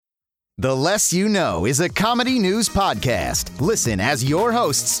The Less You Know is a comedy news podcast. Listen as your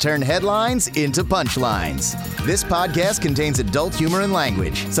hosts turn headlines into punchlines. This podcast contains adult humor and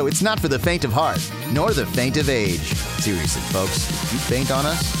language, so it's not for the faint of heart, nor the faint of age. Seriously, folks, if you faint on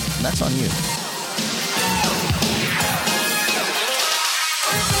us, that's on you.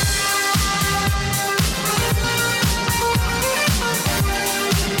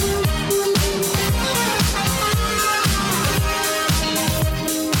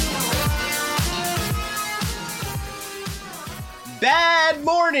 Bad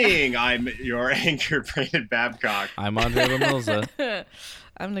morning! I'm your anchor, Brandon Babcock. I'm Andre Lamilza.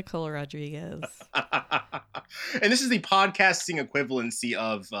 I'm Nicole Rodriguez. And this is the podcasting equivalency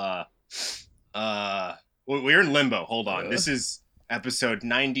of, we're in limbo. Hold on. This is episode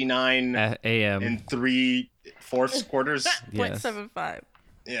 99 AM. and 3/4 quarters. Yes. 0.75.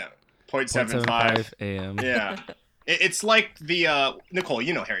 Yeah. 0.75 0.75. AM. Yeah. It's like the, Nicole,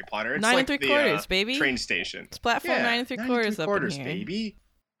 you know Harry Potter. It's 9 like 3/4, baby. Train station. It's platform 9 3/4 up in here. Baby.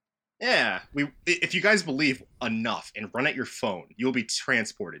 Yeah, if you guys believe enough and run at your phone, you'll be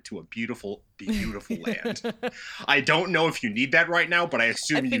transported to a beautiful, beautiful land. I don't know if you need that right now, but I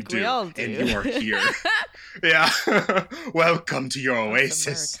assume you do, and you are here. Yeah, welcome to your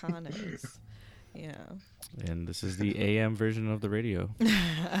oasis. Americanas. Yeah. And this is the AM version of the radio.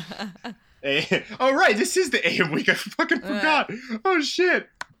 Oh right, this is the AM week. I fucking forgot. Oh shit.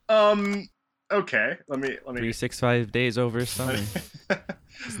 Okay, let me. 365 days over summer.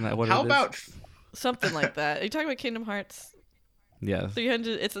 Isn't that what it is? How about Something like that. Are you talking about Kingdom Hearts? Yeah.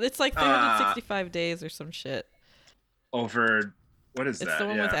 300. It's like 365 days or some shit. over? What is that? It's the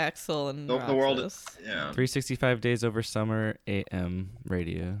one with Axel and the world. Roxas. Yeah. 365 days over summer, AM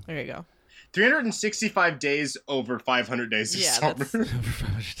radio. There you go. 365 days over 500 days of Yeah, summer. Over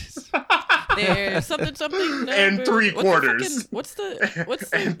 500 days. There's something And number- 3/4. What's the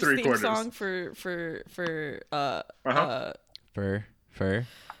And theme 3/4. song for Fur.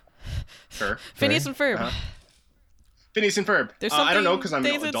 Phineas and Ferb? Phineas and Ferb. There's I don't know something because I'm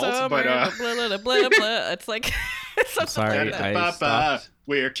an days in adult, summer, but blah, blah, blah, blah, blah. It's like something Sorry, like that. I stopped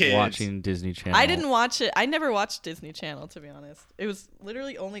we're kids. watching Disney Channel. I didn't watch it. I never watched Disney Channel, to be honest. It was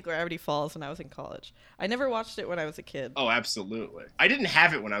literally only Gravity Falls when I was in college. I never watched it when I was a kid. Oh, absolutely. I didn't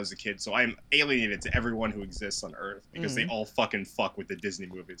have it when I was a kid, so I'm alienated to everyone who exists on Earth because they all fucking fuck with the Disney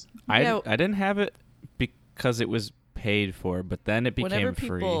movies. I Yeah. didn't have it because it was paid for, but then it became Whenever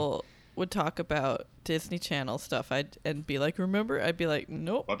free. people would talk about Disney Channel stuff, I'd be like, remember? I'd be like,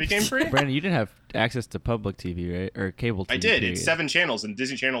 nope. What became free? Brandon, you didn't have access to public TV, right? Or cable TV? I did. period. It's 7 channels, and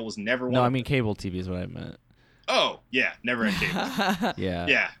Disney Channel was never one. No, I of mean them. cable TV is what I meant. Oh, yeah, never had cable. Yeah.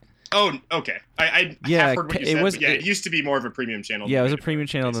 Yeah. Oh, okay. I Yeah, half heard what you it said, was- but yeah, it used to be more of a premium channel. Yeah, it than was a made premium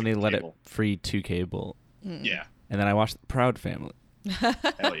for channel, then they basic let it cable. free to cable. Yeah. And then I watched Proud Family. Hell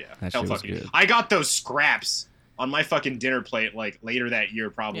yeah. That Hell shit was fucking. good. I got those scraps on my fucking dinner plate like later that year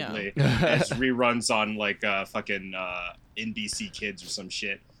probably as reruns on like fucking NBC Kids or some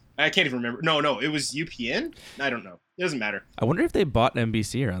shit. I can't even remember. No, it was UPN? I don't know. It doesn't matter. I wonder if they bought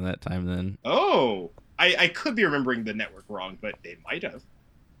NBC around that time then. Oh, I could be remembering the network wrong, but they might have.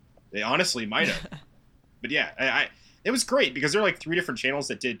 They honestly might have. But yeah, it was great because there are like 3 different channels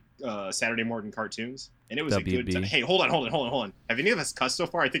that did Saturday morning cartoons, and it was a good WB. time. Hey, hold on. Have any of us cussed so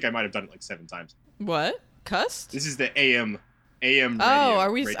far? I think I might have done it like 7 times. What? Cussed? This is the AM radio. Oh,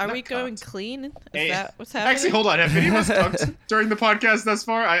 are we not going cucked. clean? Is Hey, that what's happening? Actually, hold on. Have any of us cucked during the podcast thus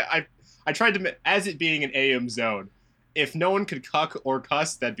far? I tried to, as it being an AM zone, if no one could cuck or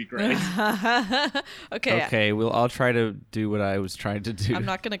cuss, that'd be great. Okay. Okay, I'll try to do what I was trying to do. I'm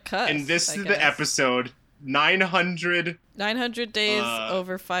not gonna cuss. And this I is the guess. episode 900 days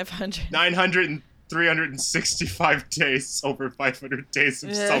over 500. and 365 days over 500 days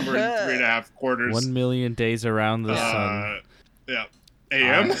of summer and 3.5 quarters. 1 million days around the sun. Yeah.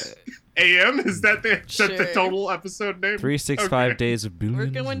 AM? AM? Is that the Sure. total episode name? 365 Okay. days of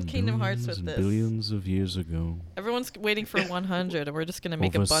billions. going and Kingdom Hearts billions with and this. Billions of years ago. Everyone's waiting for 100, and we're just gonna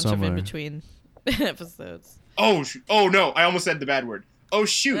make a Over bunch of summer. in between episodes. Oh no, I almost said the bad word. Oh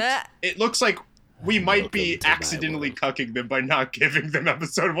shoot. Ah. It looks like we might be Welcome to my accidentally world. cucking them by not giving them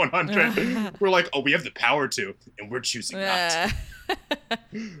episode 100. We're like, oh, we have the power to, and we're choosing not to.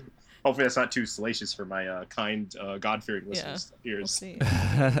 Hopefully that's not too salacious for my kind, God-fearing listeners' We'll ears. see.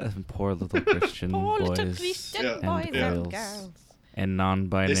 Poor little Christian Poor boys little Christian Yeah. boys and and girls girls. and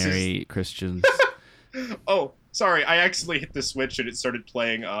non-binary Christians. Oh, sorry, I accidentally hit the switch and it started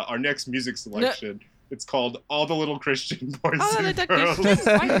playing our next music selection. It's called All the Little Christian Boys Oh, and the Girls.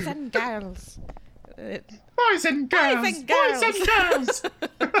 Christian boys and girls. Boys and girls. and Boys and girls.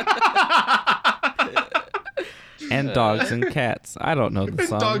 And dogs and cats. I don't know the And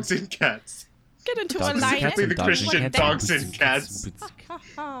song. dogs and cats. Get into Dogs a and line. cats Specifically and the dogs Christian and dogs cats. and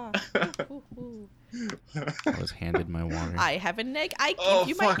cats. I was handed my water. I have an egg. I give Oh,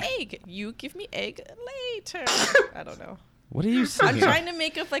 you fuck. my egg. You give me egg later. I don't know. What are you I'm singing? trying to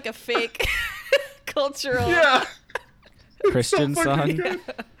make up like a fake cultural, Yeah. Christian so song? fucking good.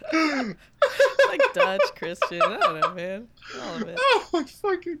 like Dutch Christian. I don't know, man. All of it. Oh my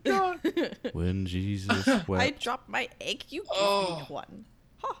fucking god. When Jesus I wept. drop my egg. You give Oh. me one.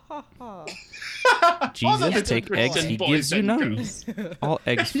 Ha ha ha. Jesus take eggs, Christian he boys gives you and none. girls. All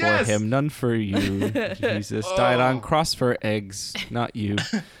eggs for Yes. him, none for you. Jesus died on Oh. cross for eggs, not you.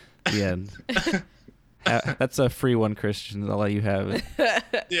 The end. That's a free one, Christian. I'll let you have it.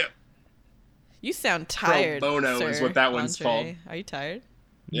 Yeah. You sound tired. bono is sir, what that one's Andre. Are you tired?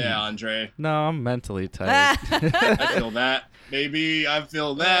 Yeah, Andre. No, I'm mentally tired. I feel that. Maybe I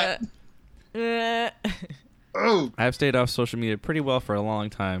feel that. Oh. I've stayed off social media pretty well for a long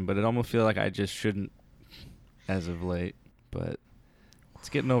time, but it almost feels like I just shouldn't as of late. But it's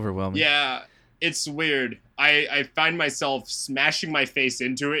getting overwhelming. Yeah, it's weird. I find myself smashing my face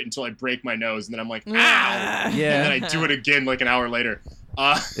into it until I break my nose, and then I'm like, ow! Yeah. And then I do it again like an hour later.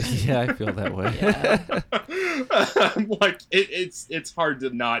 Yeah, I feel that way. I'm like, it's hard to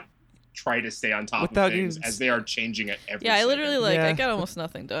not try to stay on top Without of things getting- as they are changing it every Yeah, I second. literally I Yeah. got almost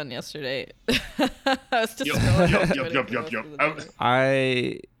nothing done yesterday. I was just Yup, scrolling yup, through yup, Twitter yup, for yup, most yup. of the day.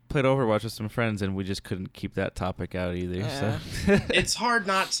 I played Overwatch with some friends, and we just couldn't keep that topic out either. Yeah. So It's hard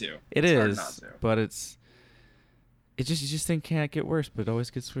not to. It It's hard is, not to. but you just think can't get worse, but it always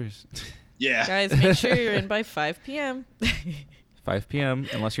gets worse. Yeah. Guys, make sure you're in by 5 p.m. 5 p.m.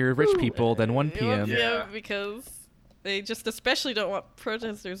 Unless you're rich people, then 1 p.m. Yeah. Because they just especially don't want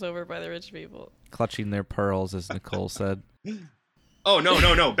protesters over by the rich people. Clutching their pearls, as Nicole said. Oh,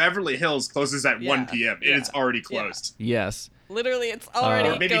 no. Beverly Hills closes at 1 Yeah, p.m. yeah, It's already closed. Yes. Literally, it's already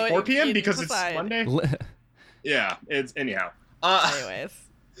Or maybe going 4 p.m. in because it's inside. Monday? Yeah, it's anyhow. Anyways.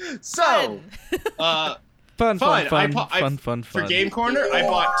 So, Fun. for Game Corner, I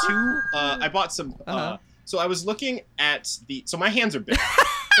bought I bought some. Uh-huh. So I was looking at so my hands are big.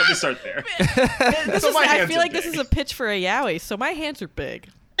 Let me start there. This So is, my I hands feel are like this big. is a pitch for a Yowie, so my hands are big.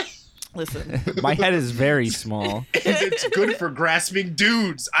 Listen. My head is very small. And it's good for grasping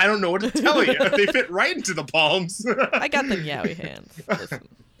dudes. I don't know what to tell you. They fit right into the palms. I got them Yowie hands. Listen.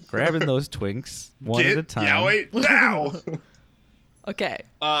 Grabbing those twinks one Get at a time. Yowie now. Okay.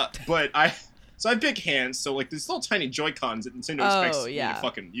 But I have big hands, so like these little tiny Joy-Cons that Nintendo expects me to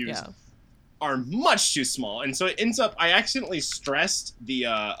fucking use Yeah. are much too small, and so it ends up I accidentally stressed the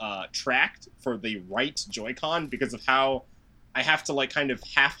tracked for the right Joy-Con because of how I have to like kind of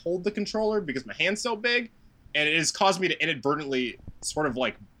half hold the controller because my hand's so big, and it has caused me to inadvertently sort of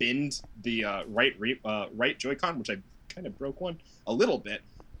like bend the right Joy-Con, which I kind of broke one a little bit,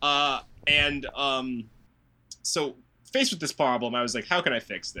 so faced with this problem, I was like, how can I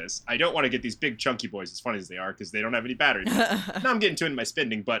fix this? I don't want to get these big chunky boys, as funny as they are, because they don't have any batteries. Now I'm getting to it in my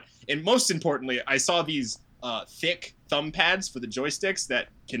spending, but and most importantly, I saw these thick thumb pads for the joysticks that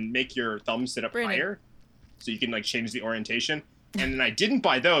can make your thumb sit up Brandon. higher, so you can like change the orientation. And then I didn't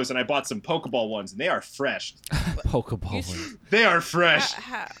buy those, and I bought some Pokeball ones, and they are fresh. Pokeball. You ones. They are fresh.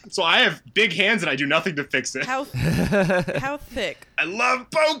 How, So I have big hands, and I do nothing to fix it. how thick? I love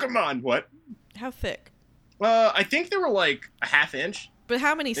Pokemon. What? How thick? I think they were like a half inch. But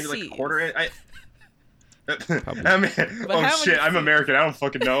how many Maybe C's? like a quarter inch. Probably. I mean, oh how shit, many I'm Cs? American. I don't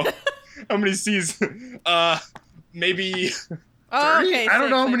fucking know. How many C's? Maybe 30? Oh, okay. I don't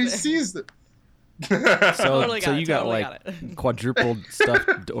know how many six. C's. Totally So got it, you got totally like got it. quadrupled stuffed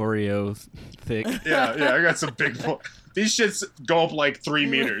Oreo thick. yeah, I got some big. These shits go up like 3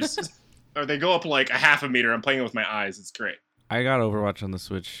 meters, or they go up like a half a meter. I'm playing it with my eyes. It's great. I got Overwatch on the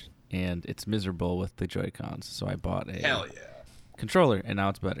Switch, and it's miserable with the Joy-Cons, so I bought a Hell yeah. controller, and now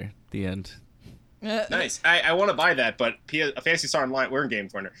it's better. The end. Nice. I want to buy that, but Phantasy Star Online, we're in Game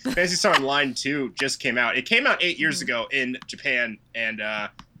Corner. Phantasy Star Online 2 just came out. It came out 8 years ago in Japan, and I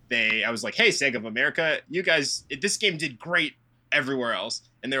was like, hey, Sega of America, you guys, this game did great everywhere else.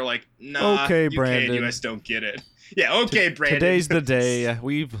 And they're like, nah, Okay, UK Brandon. and US don't get it. Yeah, okay, Brandon. Today's the day.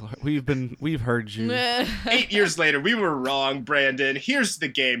 We've heard you. 8 years later, we were wrong, Brandon. Here's the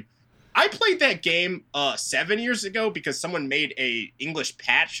game. I played that game 7 years ago because someone made a English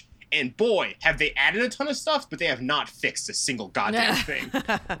patch, and boy, have they added a ton of stuff, but they have not fixed a single goddamn thing.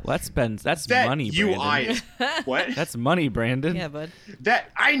 That's That money, UI Brandon. is what? That's money, Brandon. Yeah, bud.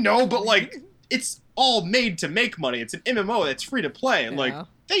 That I know, but like it's all made to make money. It's an MMO that's free to play, and like Yeah.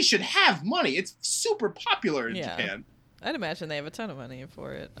 they should have money. It's super popular in Yeah. Japan. I'd imagine they have a ton of money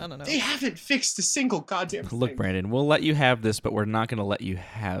for it. I don't know. They haven't fixed a single goddamn thing. Look, Brandon, we'll let you have this, but we're not going to let you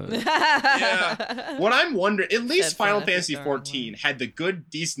have it. Yeah. What I'm wondering, at least Said Final Fantasy Fantasy Star 14 had the good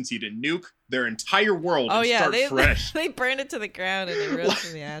decency to nuke their entire world Oh and yeah, start they fresh. they burned it to the ground and they rose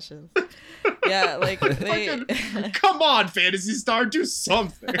from the ashes. Yeah, like they. Come on, Phantasy Star, do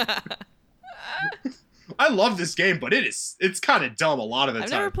something. I love this game, but it's kind of dumb a lot of the I've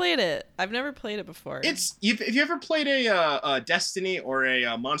time. never played it. I've never played it before. Have you ever played a Destiny or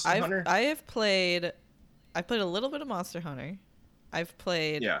a Monster Hunter? I've played a little bit of Monster Hunter. I've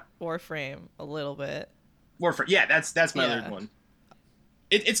played Yeah. Warframe a little bit. Warframe. Yeah, that's my Yeah. other one.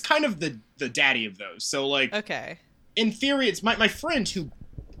 It's kind of the daddy of those. So like Okay. in theory, it's my friend who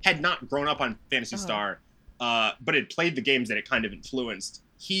had not grown up on Phantasy Uh-huh. Star, but had played the games that it kind of influenced.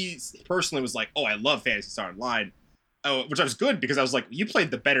 He personally was like, "Oh, I love Phantasy Star Online," which I was good because I was like, "You played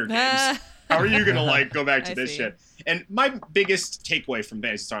the better games. How are you gonna like go back to I this see. shit?" And my biggest takeaway from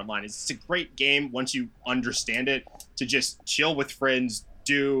Phantasy Star Online is it's a great game once you understand it to just chill with friends,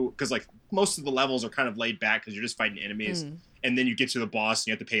 because like most of the levels are kind of laid back because you're just fighting enemies, and then you get to the boss and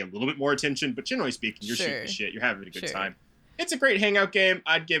you have to pay a little bit more attention. But generally speaking, you're shooting Sure. the shit, you're having a good Sure. time. It's a great hangout game.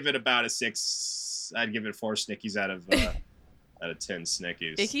 I'd give it about a 6. I'd give it 4 Snickies out of 10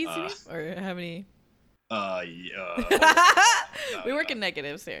 Snickies. Ickies, you mean? Or how many? We work in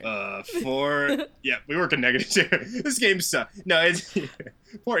negatives here. 4. Yeah, we work in negatives here. This game's no, it's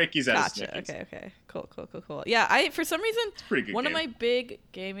 4 Ickies out of Gotcha. Snickies. Okay. Cool. Yeah, I for some reason Pretty good one of game. my big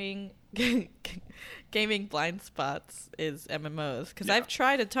gaming blind spots is MMOs because Yeah. I've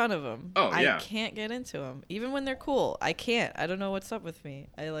tried a ton of them. Oh, yeah. I can't get into them even when they're cool. I can't. I don't know what's up with me.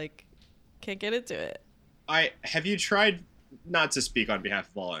 I like can't get into it. Have you tried, not to speak on behalf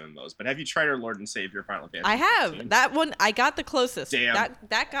of all MMOs, but have you tried our Lord and Savior Final Fantasy? I have 15? that one. I got the closest. Damn.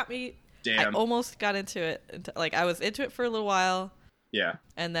 That got me. I Damn. almost got into it. Like I was into it for a little while, Yeah.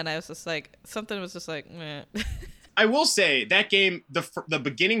 and then I was just like something was just like, meh. I will say that game, the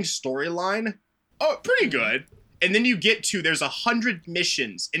beginning storyline, pretty good. And then you get to there's 100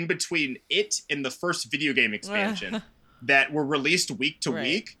 missions in between it and the first video game expansion that were released week to Right.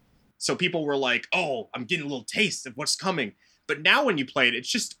 week. So people were like, "Oh, I'm getting a little taste of what's coming." But now when you play it, it's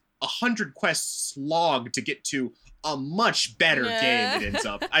just 100 quests slog to get to a much better Yeah. game. It ends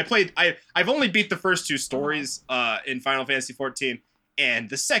up. I've only beat the first 2 stories in Final Fantasy 14, and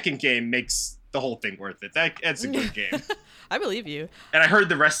the second game makes the whole thing worth it. That's a good game. I believe you. And I heard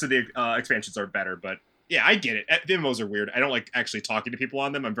the rest of the expansions are better, but yeah, I get it. The MMOs are weird. I don't like actually talking to people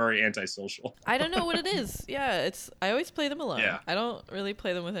on them. I'm very antisocial. I don't know what it is. Yeah, I always play them alone. Yeah. I don't really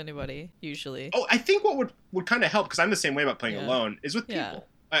play them with anybody usually. Oh, I think what would kind of help, because I'm the same way about playing Yeah. alone, is with Yeah. people.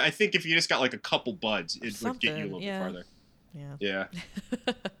 I think if you just got like a couple buds, it would get you a Something, little yeah. bit farther. Yeah.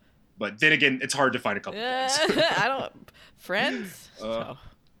 Yeah. But then again, it's hard to find a couple buds. I don't friends.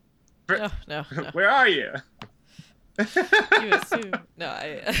 Fr- No. Where are you? You assume. No,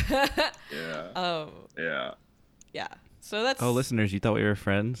 I. Yeah. Yeah. Yeah. So that's. Oh, listeners, you thought we were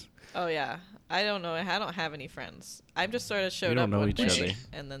friends? Oh yeah. I don't know. I don't have any friends. I've just sort of showed don't up know one each day, other.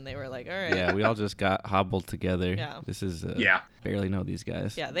 and then they were like, "All right." Yeah, we all just got hobbled together. Yeah. This is Yeah. barely know these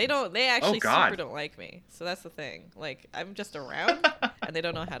guys. Yeah, they don't. They actually God. super don't like me. So that's the thing. Like I'm just around, and they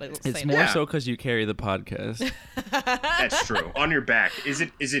don't know how to say It's no. more Yeah. so because you carry the podcast. That's true. On your back. Is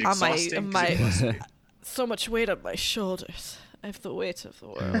it On my- exhausting? 'Cause my- it must be. So much weight on my shoulders. I have the weight of the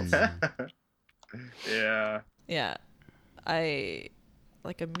world. Yeah. Yeah, I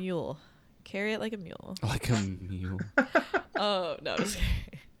like a mule. Carry it like a mule. Like a mule. Oh no, just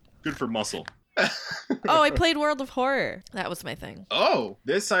kidding. Good for muscle. Oh, I played World of Horror. That was my thing. Oh,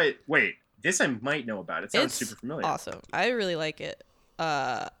 this I might know about. It sounds It's super familiar. awesome. I really like it.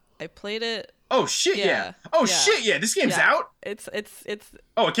 I played it. Oh shit, yeah. Yeah. Oh Yeah. shit, yeah. This game's Yeah. out? It's.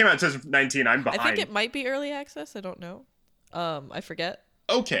 Oh, it came out in 2019. I'm behind. I think it might be early access. I don't know. I forget.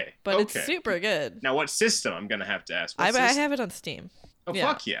 Okay. But okay. it's super good. Now, what system? I'm gonna have to ask. What I system? have it on Steam. Oh yeah.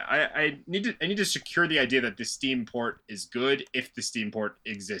 fuck yeah! I need to secure the idea that the Steam port is good if the Steam port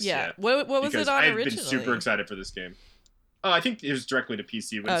exists Yeah. yet. What was Because it on I've originally? been super excited for this game. I think it was directly to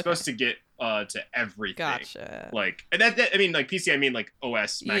PC, but Okay. it's supposed to get to everything. Gotcha. Like, and that I mean, like PC, I mean like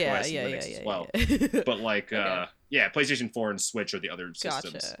OS, Mac yeah, OS, and yeah, Linux yeah, as well. yeah. But like, Okay. yeah, PlayStation 4 and Switch are the other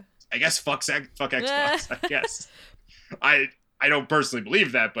systems. Gotcha. I guess fuck Xbox. I guess. I don't personally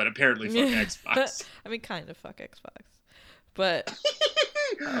believe that, but apparently fuck Xbox. I mean, kind of fuck Xbox, but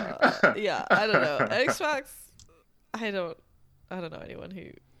yeah, I don't know. Xbox. I don't know anyone who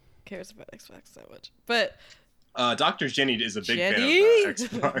cares about Xbox that much, but Dr. Jenny is a big Jenny? fan of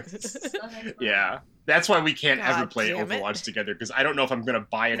Xbox. Yeah, that's why we can't ever God play damn it. Overwatch together, because I don't know if I'm gonna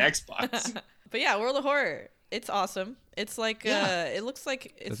buy an Xbox. but yeah, World of Horror. it's awesome. It's like it looks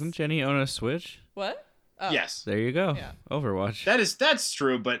like it's Doesn't Jenny own a Switch? what? Oh. Yes, There you go. Yeah. Overwatch. that's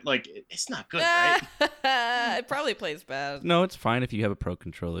true, but like it's not good, right? It probably plays bad. No, it's fine if you have a pro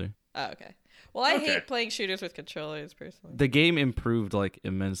controller. Oh, okay. Well, I Okay. hate playing shooters with controllers personally. The game improved like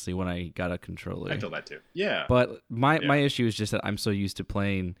immensely when I got a controller. I feel that too. Yeah. But my Yeah. issue is just that I'm so used to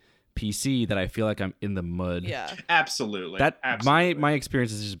playing PC that I feel like I'm in the mud. Yeah. Absolutely. My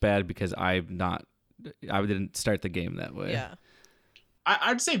experience is just bad because I didn't start the game that way. Yeah.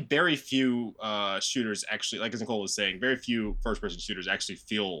 I'd say very few shooters actually, like as Nicole was saying, very few first-person shooters actually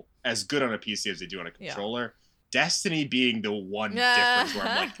feel as good on a PC as they do on a controller. Destiny being the one difference where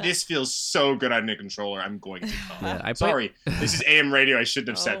I'm like, this feels so good on a controller, I'm going to come. Yeah, Sorry, this is AM radio. I shouldn't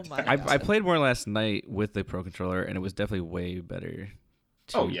have said my that. God. I played more last night with the pro controller and it was definitely way better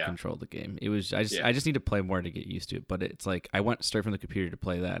to control the game. It was I just need to play more to get used to it. But it's like I went straight from the computer to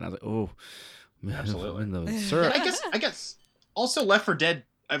play that and I was like, oh, man, Absolutely. I'm in the syrup. I guess. Also, Left 4 Dead.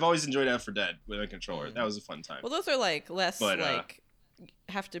 I've always enjoyed Left 4 Dead with a controller. That was a fun time. Well, those are like less But, like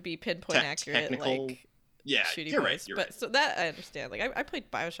have to be pinpoint accurate technical- like Yeah, shooty you're boys. right. But so that I understand. Like I played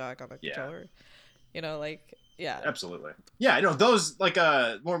BioShock on a Yeah. controller. You know, like yeah. Absolutely. Yeah, I know those like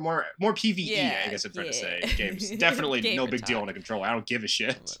more PvE. Yeah, I guess I'm trying to yeah. say games. Definitely no Gamer big deal talk. on a controller. I don't give a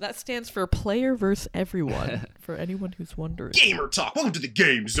shit. That stands for player versus everyone. For anyone who's wondering. Gamer talk. Welcome to the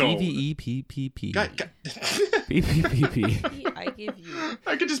game zone. PvEPPP. God. PvPP. I give you.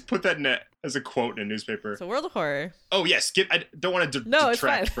 I could just put that in as a quote in a newspaper. So World of Horror. Oh yes, I don't want to No, it's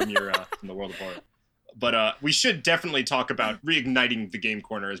detract fine. from your from the World of Horror. But we should definitely talk about reigniting the game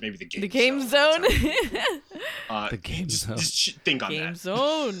corner as maybe the game The game zone. The game zone. Just think on Game that.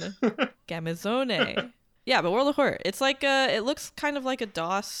 zone. Gamazone. Yeah, but World of Horror. It's like it looks kind of like a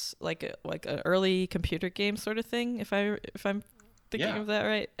DOS, like an early computer game sort of thing. If I'm thinking Yeah. of that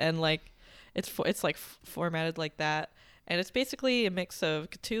right, and like it's like formatted like that, and it's basically a mix of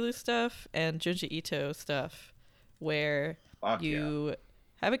Cthulhu stuff and Junji Ito stuff, where Fuck you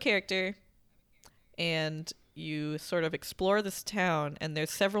have a character, and you sort of explore this town, and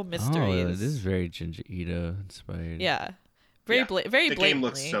there's several mysteries. Oh, it is very Junji Ito inspired. Yeah, very Yeah. very The blatantly. game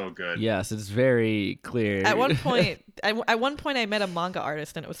looks so good. Yes, it's very clear. At one point, I met a manga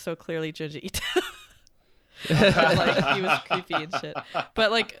artist, and it was so clearly Junji Ito. Like he was creepy and shit. But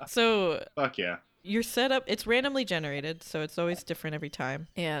like, so Fuck yeah. your setup, it's randomly generated, so it's always different every time.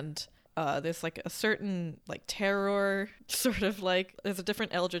 And there's like a certain like terror, sort of like there's a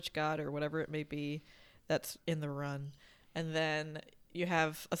different eldritch god or whatever it may be that's in the run, and then you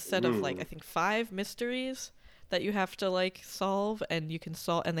have a set of like I think 5 mysteries that you have to like solve, and you can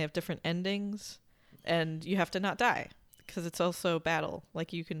solve, and they have different endings, and you have to not die because it's also battle.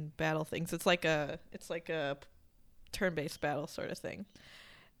 Like you can battle things. It's like a turn-based battle sort of thing.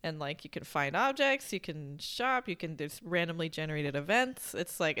 And like you can find objects, you can shop, there's randomly generated events.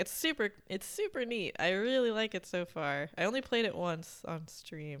 It's super neat. I really like it so far. I only played it once on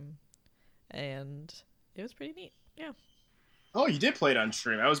stream, and it was pretty neat. Yeah. Oh, you did play it on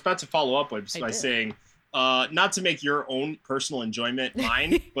stream. I was about to follow up by did. saying, not to make your own personal enjoyment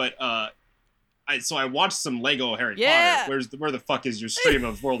mine, but I watched some Lego Harry Yeah. Potter. Where the fuck is your stream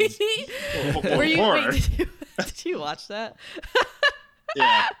of World of Were you, Horror? wait, did you watch that?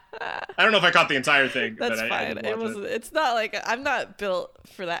 Yeah. I don't know if I caught the entire thing. That's but I fine. did It watch was. It's not like I'm not built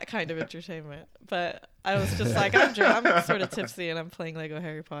for that kind of entertainment. But I was just like I'm sort of tipsy and I'm playing Lego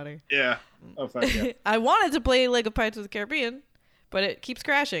Harry Potter. Yeah. Oh fuck yeah. I wanted to play Lego Pirates of the Caribbean, but it keeps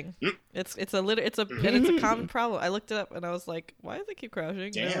crashing. It's a common problem. I looked it up and I was like, why does it keep crashing?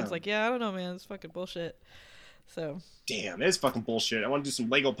 And everyone's Damn. like, yeah, I don't know, man. It's fucking bullshit. So Damn, it's fucking bullshit. I want to do some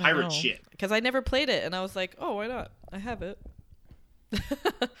Lego pirate shit. because I never played it, and I was like, oh, why not? I have it.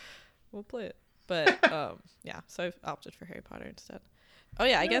 We'll play it. But yeah, so I've opted for Harry Potter instead. Oh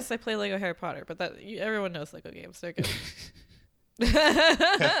yeah, I guess I play Lego Harry Potter, but everyone knows Lego games. They're good.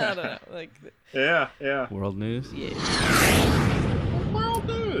 I don't know, like Yeah. World news. yeah. World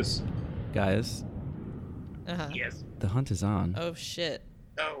news. Guys, Uh-huh. Yes. the hunt is on. Oh shit.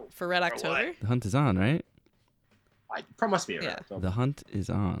 No. For Red For October? what? The hunt is on, right? Must be Yeah. right. The hunt is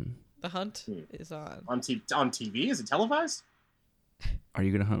on. The hunt is on. On TV? Is it televised? Are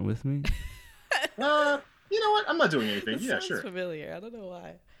you gonna hunt with me? You know what? I'm not doing anything. This Yeah, sounds sure. familiar. I don't know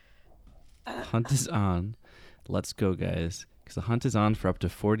why. Hunt is on. Let's go, guys. Because the hunt is on for up to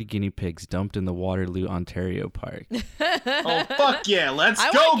 40 guinea pigs dumped in the Waterloo, Ontario park. Oh fuck yeah! Let's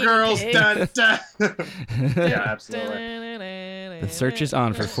I go, want guinea girls! pigs. Dun, dun. Yeah, absolutely. The search is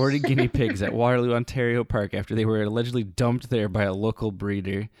on for 40 guinea pigs at Waterloo, Ontario park after they were allegedly dumped there by a local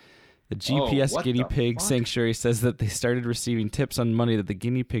breeder. The GPS what guinea the pig fuck? sanctuary says that they started receiving tips on money that the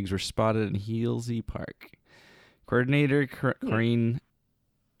guinea pigs were spotted in Healsey Park. Coordinator Corinne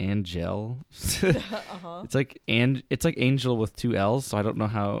Angel. It's like Angel with 2 L's, so I don't know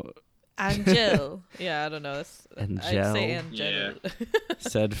how. Angel. Yeah, I don't know. Angel. I'd say Angel.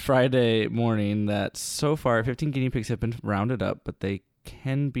 Said Friday morning that so far 15 guinea pigs have been rounded up, but they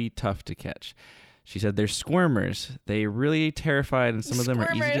can be tough to catch. She said they're squirmers. They're really terrified, and some of them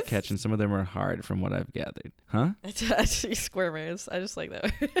are easy to catch, and some of them are hard, from what I've gathered. Huh? Squirmers. I just like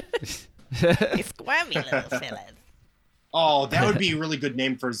that. You squirmy little fellas. Oh, that would be a really good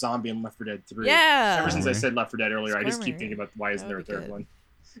name for a zombie in Left 4 Dead 3. Yeah. Ever since I said Left 4 Dead earlier, I just keep thinking about why isn't there a third one?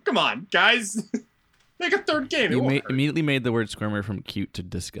 Come on, guys. Make a third game. You immediately made the word squirmer from cute to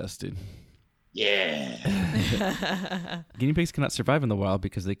disgusted. Yeah. Guinea pigs cannot survive in the wild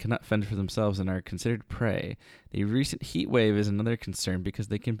because they cannot fend for themselves and are considered prey. The recent heat wave is another concern because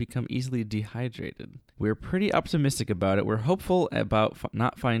they can become easily dehydrated. We're pretty optimistic about it. We're hopeful about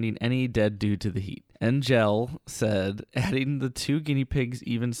not finding any dead due to the heat. Angel said, adding the 2 guinea pigs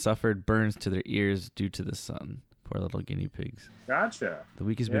even suffered burns to their ears due to the sun. Poor little guinea pigs. Gotcha. The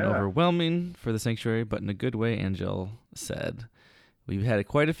week has been overwhelming for the sanctuary, but in a good way, Angel said. We've had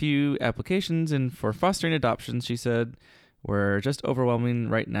quite a few applications, and for fostering adoptions, she said, we're just overwhelming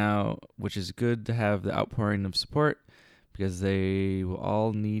right now, which is good to have the outpouring of support because they will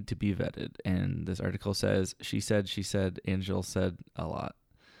all need to be vetted. And this article says, she said, Angel said a lot.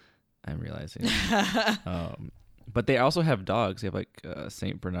 I'm realizing. But they also have dogs. They have like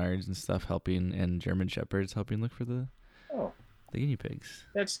St. Bernards and stuff helping, and German Shepherds helping look for the guinea pigs.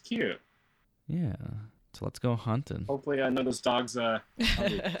 That's cute. Yeah. So let's go hunting. Hopefully none of those dogs... I'd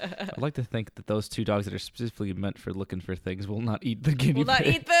like to think that those 2 dogs that are specifically meant for looking for things will not eat the guinea pig. Will not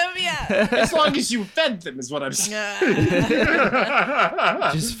eat them, yeah. As long as you fed them is what I'm saying.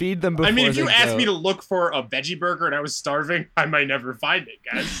 Just feed them before I mean, if you asked go. me to look for a veggie burger and I was starving, I might never find it,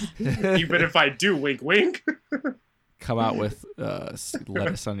 guys. Even if I do, wink, wink. Come out with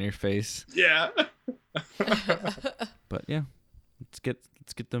lettuce on your face. Yeah. But yeah, let's get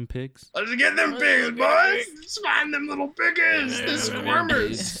them pigs. Let's get them pigs, boys. Let's find them little piggies. The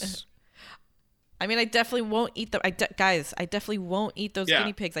squirmers. I mean, I definitely won't eat them. Guys, I definitely won't eat those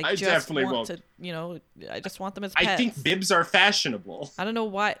guinea pigs. I just definitely want won't. to, I just want them as pets. I think bibs are fashionable. I don't know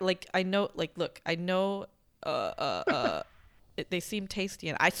why. Like, I know, look, I know, they seem tasty,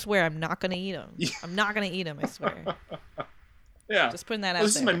 and I swear I'm not gonna eat them. I'm not gonna eat them. I swear. Yeah. Just putting that out there.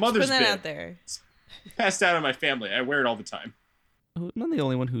 This is my mother's bib. bib. Out there. It's passed down in my family. I wear it all the time. I'm not the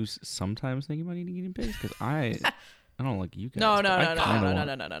only one who's sometimes thinking about eating guinea pigs, because I don't like you guys. No. I never.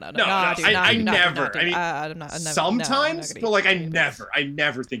 I mean, sometimes, but like I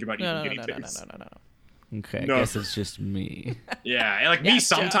never think about eating guinea pigs. No. Okay, I guess it's just me. Yeah, like me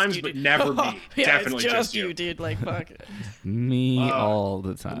sometimes, but never me. Yeah, definitely it's just you, dude. Like, fuck it. Me all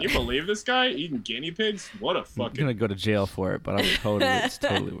the time. Can you believe this guy eating guinea pigs? What a I'm fucking... gonna go to jail for it, but it's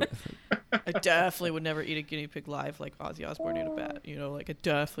totally worth it. I definitely would never eat a guinea pig live like Ozzy Osbourne ate a bat. You know, like I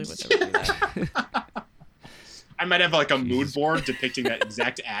definitely would never do that. I might have like a mood board depicting that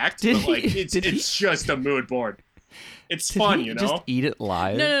exact act, but like it's just a mood board. It's fun, you know. Just eat it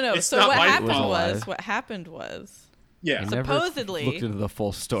live. No. It's So not what my happened fault. was, yeah. I never supposedly looked into the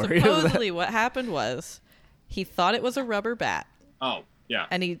full story. Supposedly, what happened was, he thought it was a rubber bat. Oh, yeah.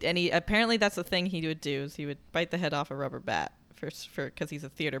 And he apparently that's the thing he would do is he would bite the head off a rubber bat for because he's a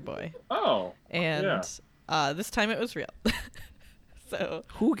theater boy. Oh. And this time it was real. So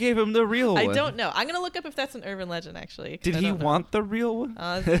who gave him the real one? I don't know. I'm gonna look up if that's an urban legend actually. Did he want the real one?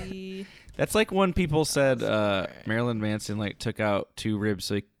 Ozzy. That's like when people said Marilyn Manson like took out 2 ribs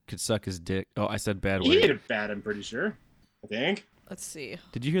so he could suck his dick. Oh, I said bad word. He ate a bat, I'm pretty sure. I think. Let's see.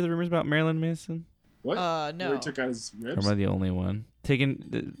 Did you hear the rumors about Marilyn Manson? What? No. Where he took out his ribs? Or am I the only one?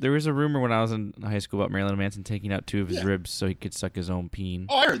 There was a rumor when I was in high school about Marilyn Manson taking out 2 of his ribs so he could suck his own peen.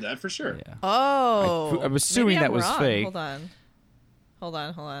 Oh, I heard that for sure. Yeah. Oh. I'm assuming maybe that was wrong. fake. Hold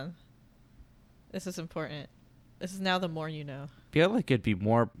on. This is important. This is now the more you know. I feel like it'd be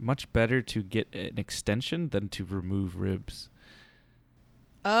much better to get an extension than to remove ribs.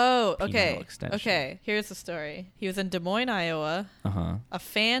 Oh, Penile okay. extension. Okay, here's the story. He was in Des Moines, Iowa. Uh-huh. A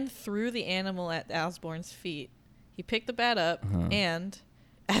fan threw the animal at Osborne's feet. He picked the bat up, and,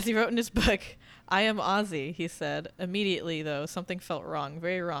 as he wrote in his book, I am Ozzy, he said. Immediately, though, something felt wrong,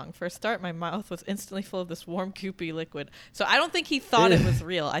 very wrong. For a start, my mouth was instantly full of this warm, goopy liquid. So I don't think he thought it was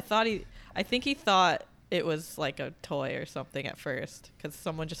real. I think he thought it was like a toy or something at first, because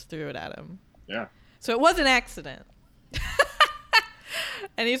someone just threw it at him. Yeah. So it was an accident.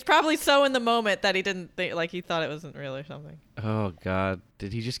 And he's probably so in the moment that he didn't think, like, he thought it wasn't real or something. Oh, God.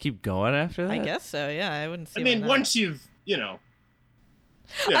 Did he just keep going after that? I guess so, yeah. I wouldn't see I mean, why not. once you've,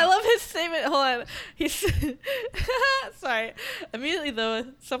 I love his statement. Hold on. He's sorry. Immediately though,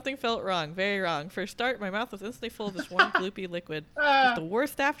 something felt wrong. Very wrong. For a start, my mouth was instantly full of this warm, gloopy liquid with the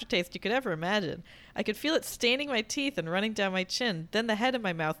worst aftertaste you could ever imagine. I could feel it staining my teeth and running down my chin. Then the head of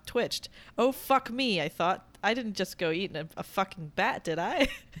my mouth twitched. Oh, fuck me, I thought. I didn't just go eating a fucking bat, did I?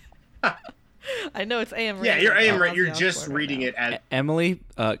 I know it's AM radio. Yeah, you're AM right. Ozzy You're Osbourne just reading it as... Emily,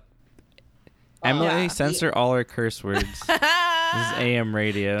 censor all our curse words. This is AM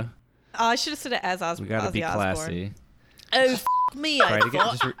radio. Oh, I should have said it as We gotta Ozzy be Osbourne. classy. Oh, me, Try I it again,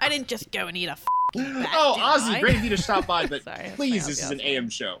 thought. just I didn't just go and eat a bat, Oh, did Ozzy, I? great of you to stop by, but Sorry, that's please, my this Ozzy is an Osbourne. AM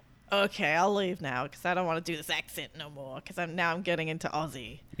show. Okay, I'll leave now because I don't want to do this accent no more because I'm getting into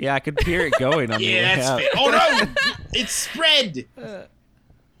Aussie. Yeah, I could hear it going on the way Yeah, that's out. fair. Oh, no! It's spread!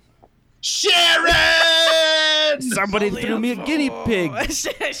 Sharon! Somebody threw me a guinea pig.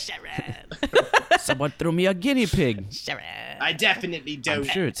 Sharon. Someone threw me a guinea pig. Sharon. I definitely don't. I'm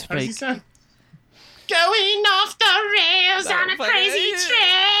sure it's How does he fake. sound? Going off the rails on a Fucking- crazy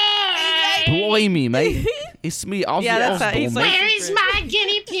train. Blimey, mate. It's me, Ozzy Yeah, that's how he's Osbourne, like- mate. Where is my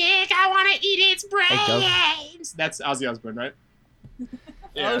guinea pig? I want to eat its go. brains. That's Ozzy Osbourne, right?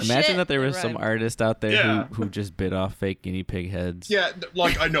 Yeah. Oh, Imagine shit. that there was Right. some artist out there Yeah. who just bit off fake guinea pig heads. Yeah,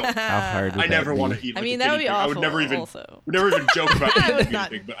 like I know. How hard would I never that want be? to eat. I Like mean, a that would guinea be pig. awful. I would never even. Also, Would never even joke about I eating a would guinea not.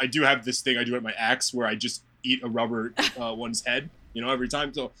 pig, but I do have this thing I do at my axe where I just eat a rubber one's head, every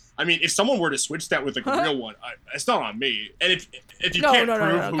time. So, I mean, if someone were to switch that with like a real one, it's not on me. And if you No, can't no, no,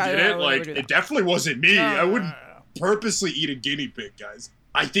 prove no, who no, did no, it, no, like never do it that. definitely wasn't me. No, I no, wouldn't no, no. purposely eat a guinea pig, guys.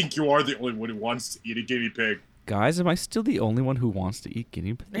 I think you are the only one who wants to eat a guinea pig. Guys, am I still the only one who wants to eat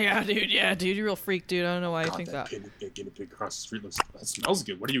guinea pig? Yeah, dude. You're a real freak, dude. I don't know why you God, think that. guinea pig across the street that smells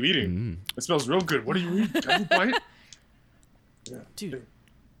good. What are you eating? Mm. It smells real good. What are you eating? Can I bite? Yeah. Dude.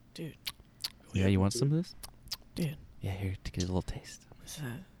 Yeah, you want some of this? Dude. Yeah, here, to get a little taste. What's that?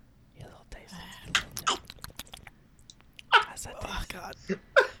 Yeah, a little taste. How's that Oh taste? God.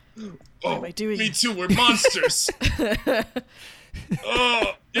 Oh, am I doing? me too. We're monsters.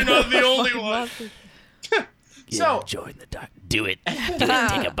 Oh, you're not the only one. So- join the dark. Do it.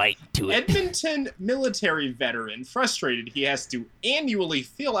 Take a bite. Do it. Edmonton military veteran frustrated he has to annually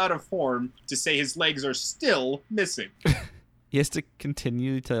fill out a form to say his legs are still missing. He has to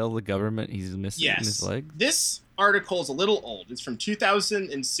continue to tell the government he's missing Yes. his leg. This article is a little old. It's from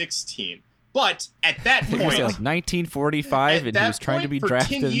 2016. But at that It was point, like 1945, at and that he was trying to be point,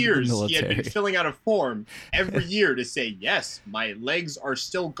 drafted for 10 years, in the he had military. been filling out a form every year to say, yes, my legs are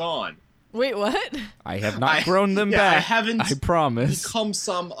still gone. Wait, what? I have not grown them I back. haven't I promise. become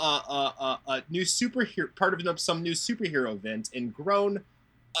some new superhero, part of some new superhero event, and grown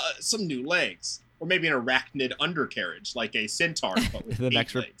some new legs, or maybe an arachnid undercarriage, like a centaur, but with The 8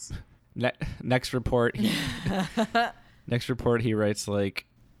 next legs. Next report. Next report, he writes like,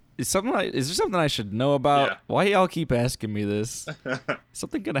 is there something I should know about? Yeah. Why y'all keep asking me this? Is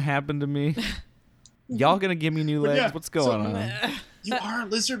something gonna happen to me? Y'all gonna give me new But legs? yeah, What's going on? You are a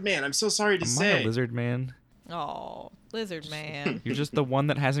lizard man. I'm so sorry to Am I say. a lizard man? Oh, lizard man. You're just the one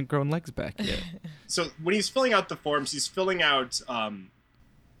that hasn't grown legs back yet. So when he's filling out the forms, he's filling out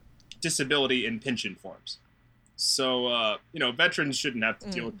disability and pension forms. So, veterans shouldn't have to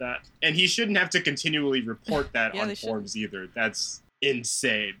deal with that. And he shouldn't have to continually report that Yeah, on they shouldn't. forms either. That's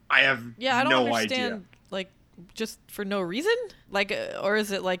insane. I have Yeah, I don't no understand. idea. Like, just for no reason? Like, or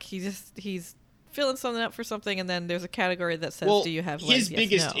is it like he's filling something up for something, and then there's a category that says, Well, "Do you have his legs?" Yes,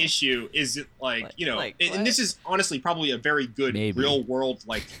 biggest no. issue is Like, and what? this is honestly probably a very good Maybe. real world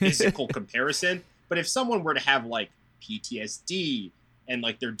like physical comparison. But if someone were to have like PTSD and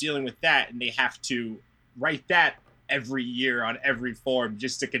like they're dealing with that and they have to write that every year on every form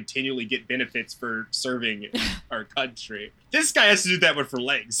just to continually get benefits for serving our country, this guy has to do that but for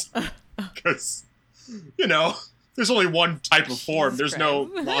legs, because there's only one type of form. Jesus There's no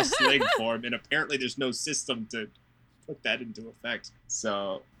Christ. lost leg form, and apparently there's no system to put that into effect.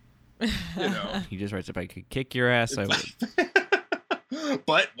 So, He just writes, if I could kick your ass, I would.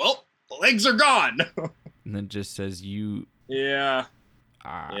 But, well, the legs are gone. And then just says, you Yeah.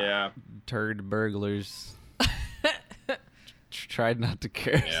 Yeah. turd burglars. Tried not to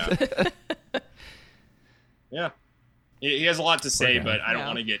curse. Yeah. Yeah. He has a lot to say, guy. but I don't Yeah.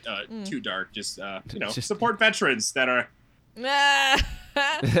 want to get too dark. Just, Just- support veterans that are...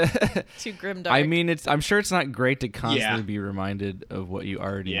 Too grim dark. I mean, I'm sure it's not great to constantly be reminded of what you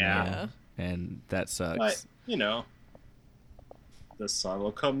already Yeah. know, and that sucks. But, the sun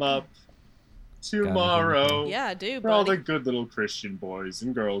will come up tomorrow. yeah, I do. For all the Buddy. good little Christian boys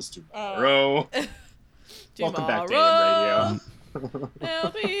and girls tomorrow. Welcome back to Tomorrow. AM Radio. There'll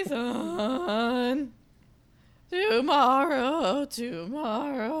be sun. Tomorrow.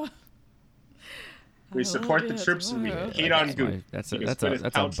 We support the troops and we hate on Goop. That's a Because that's a Gwyneth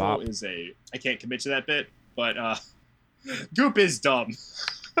that's a Paltrow bop. is I can't commit to that bit, but Goop is dumb.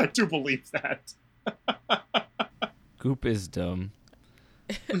 I do believe that. Goop is dumb.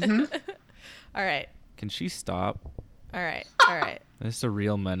 Mhm. All right. Can she stop? All right. This is a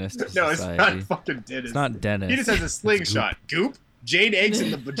real menace to No, it's society. not fucking Dennis. It's not Dennis. He just has a It's slingshot. Goop? Jade eggs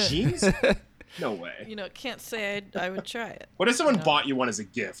in the vagines? No way. You know, can't say I would try it. What if someone No. bought you one as a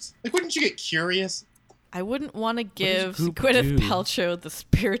gift? Like, wouldn't you get curious? I wouldn't want to give Goop Gwyneth do? Paltrow the